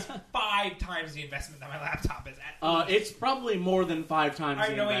car is 5 times the investment that my laptop is at. It's probably more than 5 times I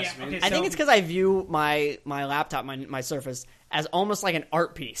the know, yeah, investment. okay, I think So- it's because I view my laptop, my Surface, as almost like an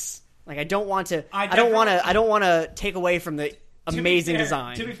art piece. Like I don't want to. I don't want to take away from the amazing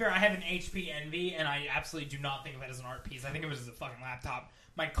design. To be fair, I have an HP Envy, and I absolutely do not think of it as an art piece. I think of it as a fucking laptop.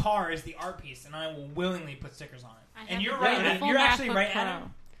 My car is the art piece, and I will willingly put stickers on I it. have and you're the right. beautiful You're actually MacBook right, Pro.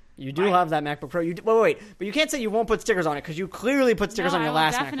 Adam. You do have that MacBook Pro. Wait, but you can't say you won't put stickers on it because you clearly put stickers No, on your I will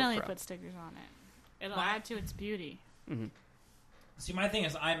last definitely MacBook Pro. put stickers on it. It'll add to its beauty. See, my thing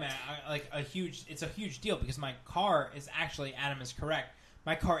is, it's a huge deal because my car is actually, Adam is correct.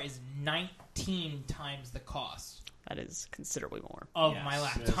 My car is 19 times the cost That is considerably more. of Yes, my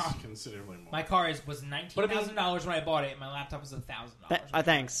yes, laptop. considerably more. My car was $19,000 when I bought it. And my laptop was $1,000.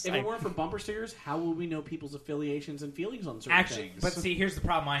 Thanks. If it weren't for bumper stickers, how will we know people's affiliations and feelings on certain Actually, things? but see, here's the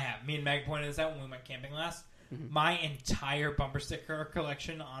problem I have. Me and Meg pointed this out when we went camping last. My entire bumper sticker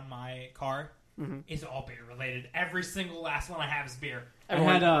collection on my car is all beer related. Every single last one I have is beer.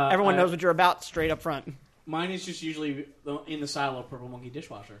 Everyone knows what you're about straight up front. Mine is just usually in the style of Purple Monkey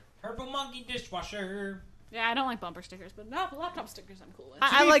dishwasher. Purple Monkey dishwasher. Yeah, I don't like bumper stickers, but no, laptop stickers I'm cool with.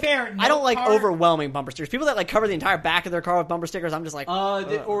 I be like. fair, I don't like car- overwhelming bumper stickers. People that like cover the entire back of their car with bumper stickers. I'm just like.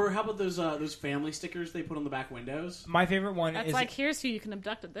 Or how about those family stickers they put on the back windows? My favorite one That's is like, here's who you can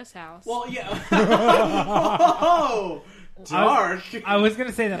abduct at this house. Well, yeah. Oh, dark. I was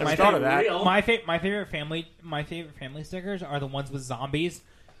gonna say that Never my thought of favorite, that. my favorite family stickers are the ones with zombies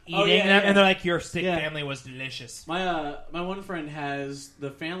eating Oh, yeah, them, yeah. and they're like, your sick Yeah. family was delicious. My one friend has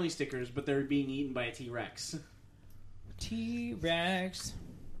the family stickers, but they're being eaten by a T-Rex. T-Rex.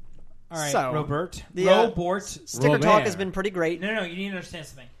 All right, So, Robert. the, Robert. Sticker talk has been pretty great. No, you need to understand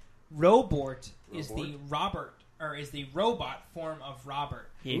something. Robort is the robot form of Robert.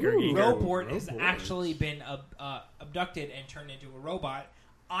 Robort has actually been abducted and turned into a robot.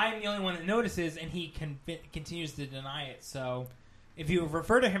 I'm the only one that notices, and he continues to deny it. So, if you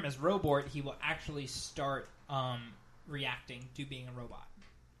refer to him as Robort, he will actually start reacting to being a robot.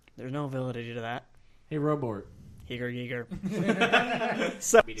 There's no validity to that. Hey, Robort. Eager.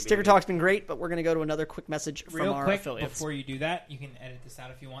 So, Sticker Talk's been great, but we're going to go to another quick message from Real our quick, affiliates. before you do that, you can edit this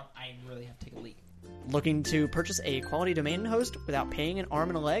out if you want. I really have to take a leak. Looking to purchase a quality domain host without paying an arm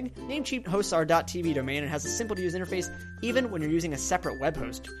and a leg? Namecheap hosts our .tv domain and has a simple-to-use interface even when you're using a separate web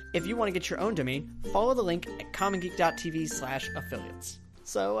host. If you want to get your own domain, follow the link at commongeek.tv/affiliates.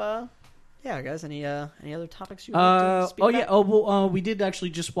 So, Yeah, guys. Any other topics you would like to speak about? yeah. Oh, well, we did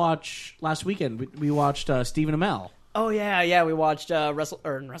actually just watch last weekend. We watched Stephen Amell. Oh yeah. We watched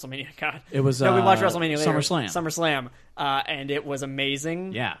WrestleMania. God, It was no. We watched WrestleMania later. SummerSlam. And it was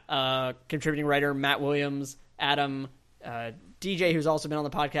amazing. Yeah. Contributing writer Matt Williams, Adam, DJ, who's also been on the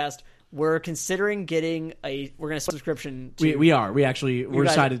podcast. We're considering getting we're going to subscription. To, We are. We're guys-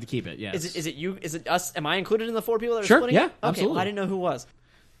 decided to keep it. Yes. Is it you? Is it us? Am I included in the 4 people that are Sure, splitting yeah, it? Okay, absolutely. well, I didn't know who was.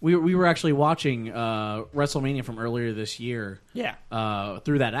 We were actually watching WrestleMania from earlier this year. Yeah.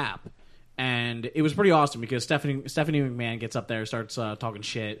 Through that app, and it was pretty awesome because Stephanie McMahon gets up there, starts talking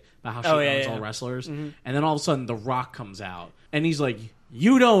shit about how she owns all wrestlers, and then all of a sudden The Rock comes out, and he's like,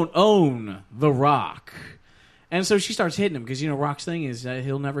 "You don't own The Rock." And so she starts hitting him because Rock's thing is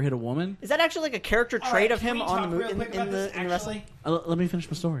he'll never hit a woman. Is that actually like a character trait of can him we on talk the real movie quick in about this, the wrestling? Let me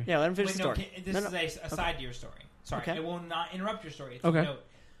finish my story. Yeah, let him finish Wait, the no, story. this is a side to your story. Sorry, Okay. it will not interrupt your story. It's Okay. a note.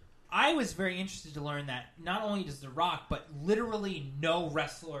 I was very interested to learn that not only does The Rock, but literally no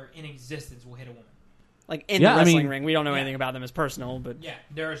wrestler in existence will hit a woman. Like in Yeah, the I wrestling mean- ring, we don't know Yeah. anything about them as personal, but Yeah,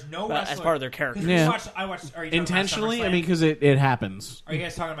 there is no But wrestler as part of their character. 'Cause Yeah. Are you talking about Intentionally, I SummerSlam? mean, because it happens. Are you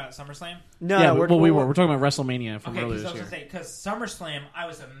guys talking about SummerSlam? no. Yeah, we're, we we're- were talking about WrestleMania from Okay, earlier because I this was year. going to say, because SummerSlam, I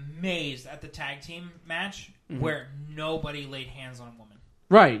was amazed at the tag team match Mm-hmm. where nobody laid hands on a woman.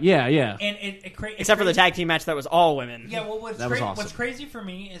 Right? Yeah, yeah. And except for the tag team match that was all women. Yeah, well, what's That was awesome. what's crazy for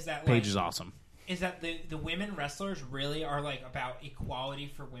me is that Paige is awesome. is that the women wrestlers really are like about equality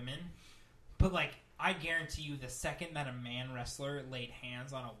for women, but like I guarantee you, the second that a man wrestler laid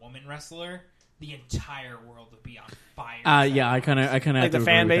hands on a woman wrestler, the entire world would be on fire. Yeah, I kind of Like the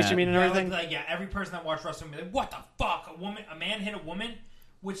fan base, you mean, and Yeah, everything. like, every person that watched wrestling would be like, "What the fuck? A man hit a woman,"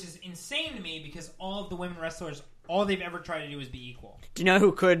 which is insane to me because all of the women wrestlers, all they've ever tried to do is be equal. Do you know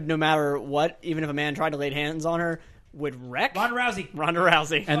who could, no matter what, even if a man tried to lay hands on her, would wreck? Ronda Rousey. Ronda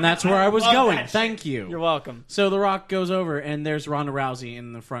Rousey. And that's where I was love going. that shit. Thank you. You're welcome. So The Rock goes over, and there's Ronda Rousey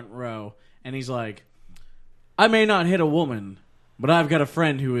in the front row, and he's like, "I may not hit a woman, but I've got a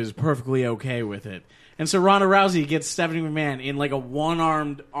friend who is perfectly okay with it." And so Ronda Rousey gets Stephanie McMahon in like a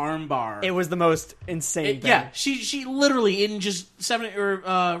one-armed armbar. It was the most insane thing. Yeah, she literally in just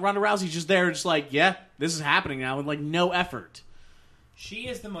Ronda Rousey's just there, just like, yeah, this is happening now with like no effort. She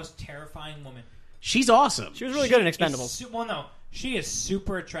is the most terrifying woman. She's awesome. She was really good in is Expendables. well, no, she is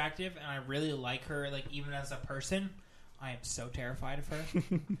super attractive, and I really like her. Like even as a person, I am so terrified of her.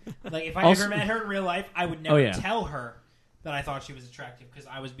 Like if I Also- ever met her in real life, I would never yeah. tell her that I thought she was attractive because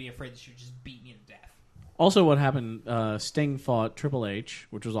I would be afraid that she would just beat me to death. Also, what happened? Sting fought Triple H,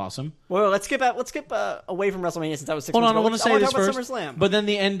 which was awesome. Well, let's skip away from WrestleMania since that was 6 Hold months on, I ago. want to say wanna this talk about first. SummerSlam. But then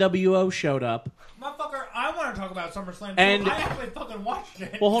the NWO showed up. Motherfucker, I want to talk about SummerSlam too. And- I actually fucking watched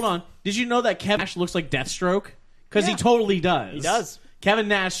it. Well, hold on. Did you know that Kevin Nash looks like Deathstroke? Because Yeah. he totally does. He does. Kevin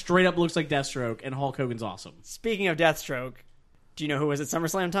Nash straight up looks like Deathstroke, and Hulk Hogan's awesome. Speaking of Deathstroke, do you know who was at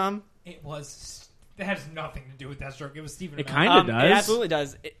SummerSlam, Tom? It has nothing to do with Deathstroke. It was Stephen It Amell. kind of does. It absolutely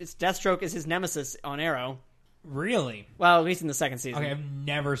does. It's Deathstroke is his nemesis on Arrow. Really? Well, at least in the second season. Okay, I've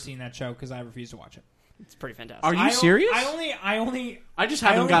never seen that show because I refuse to watch it. It's pretty fantastic. Are you serious? I only I just I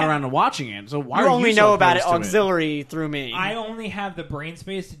haven't only got have- around to watching it. So why you are only you so know about it opposed to auxiliary through me. I only have the brain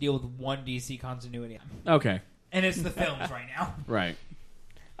space to deal with one DC continuity, Okay, and it's the films right now. right.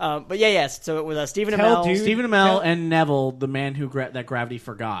 But yes. So it was Stephen Tell Amell, dude- Stephen Amell and Neville, the man who that gravity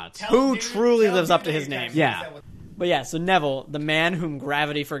forgot. Who truly lives up to his name. Yeah. But yeah, so Neville, the man whom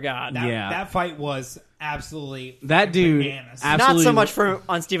gravity forgot. Yeah. That fight was absolutely That dude bananas. ab- Not absolutely- so much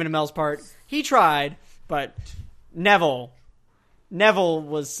on Stephen Amell's part. He tried, but Neville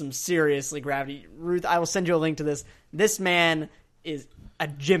was some seriously gravity. Ruth, I will send you a link to this. This man is a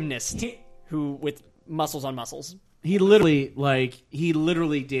gymnast who with muscles on muscles. He literally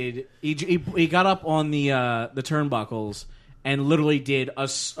did. He got up on the turnbuckles and literally did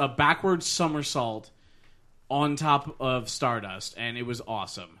a backwards somersault on top of Stardust, and it was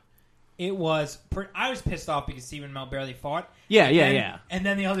awesome. It was. I was pissed off because Stephen Amell barely fought. Yeah, And yeah, then- yeah. And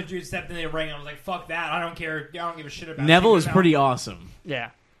then the other dude stepped in the ring, and I was like, "Fuck that! I don't care. I don't give a shit about." Neville is Stephen Amell. pretty awesome.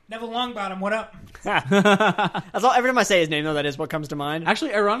 Yeah. Neville Longbottom. What up? That's all. Every time I say his name, though, that is what comes to mind.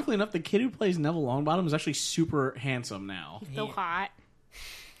 Actually, ironically enough, the kid who plays Neville Longbottom is actually super handsome now. So hot.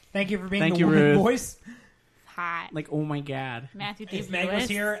 Thank you for being Thank the you, woman Ruth. voice. Hot. Like, oh my god. Matthew If D. Meg was Lewis.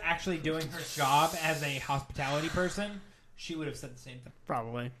 here actually doing her job as a hospitality person, she would have said the same thing.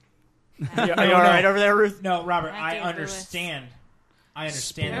 Probably. Matthew- Are you all right over there, Ruth? No, Robert, Matthew I Lewis. understand. I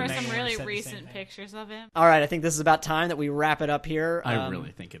understand. There that were some Megan really said the same recent thing. pictures of him. All right, I think this is about time that we wrap it up here. I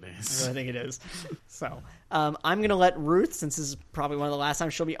really think it I is. really think it is. So I'm going to let Ruth, since this is probably one of the last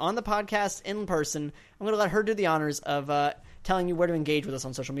times she'll be on the podcast in person, I'm going to let her do the honors of telling you where to engage with us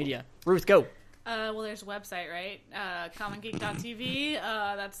on social media. Ruth, go. Well, there's a website, right? CommonGeek.tv.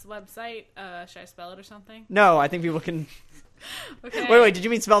 That's the website. Should I spell it or something? No, I think people can... Okay. Wait, did you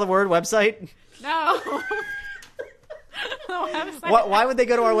mean spell the word website? No. The website. Why would they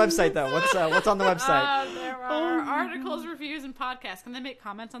go to our website, though? What's on the website? There are articles, reviews, and podcasts. Can they make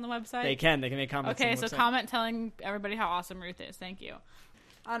comments on the website? They can make comments Okay, on the so website. comment telling everybody how awesome Ruth is. Thank you.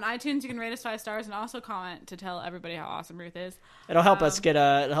 On iTunes, you can rate us 5 stars and also comment to tell everybody how awesome Ruth is. It'll help us get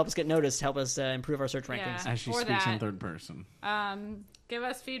noticed, help us improve our search rankings. Yeah. As she For speaks in that. third person. Give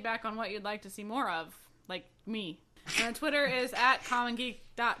us feedback on what you'd like to see more of, like me. And our Twitter is at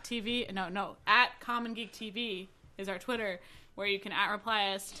commongeek.tv. No, at commongeektv is our Twitter, where you can reply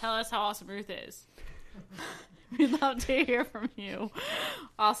us, tell us how awesome Ruth is. We'd love to hear from you.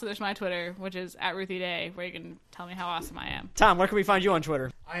 Also, there's my Twitter, which is at Ruthie Day, where you can tell me how awesome I am. Tom, where can we find you on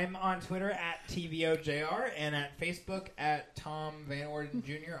Twitter? I'm on Twitter at TVOJR and at Facebook at Tom Van Orden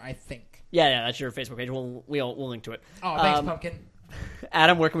Jr., I think. Yeah, that's your Facebook page. We'll link to it. Oh, thanks, Pumpkin.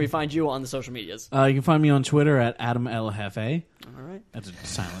 Adam, where can we find you on the social medias? You can find me on Twitter at Adam L. Hefe. All right. That's a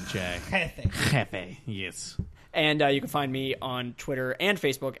silent J. Hefe. Hefe, yes. And you can find me on Twitter and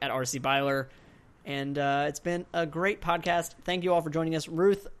Facebook at RC Byler. And it's been a great podcast. Thank you all for joining us.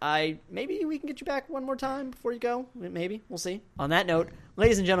 Ruth, maybe we can get you back one more time before you go. Maybe. We'll see. On that note,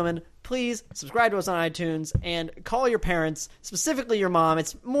 ladies and gentlemen, please subscribe to us on iTunes and call your parents, specifically your mom.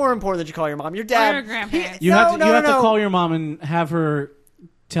 It's more important that you call your mom. Your dad. Or your grandparents. You have to No. call your mom and have her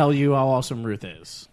tell you how awesome Ruth is.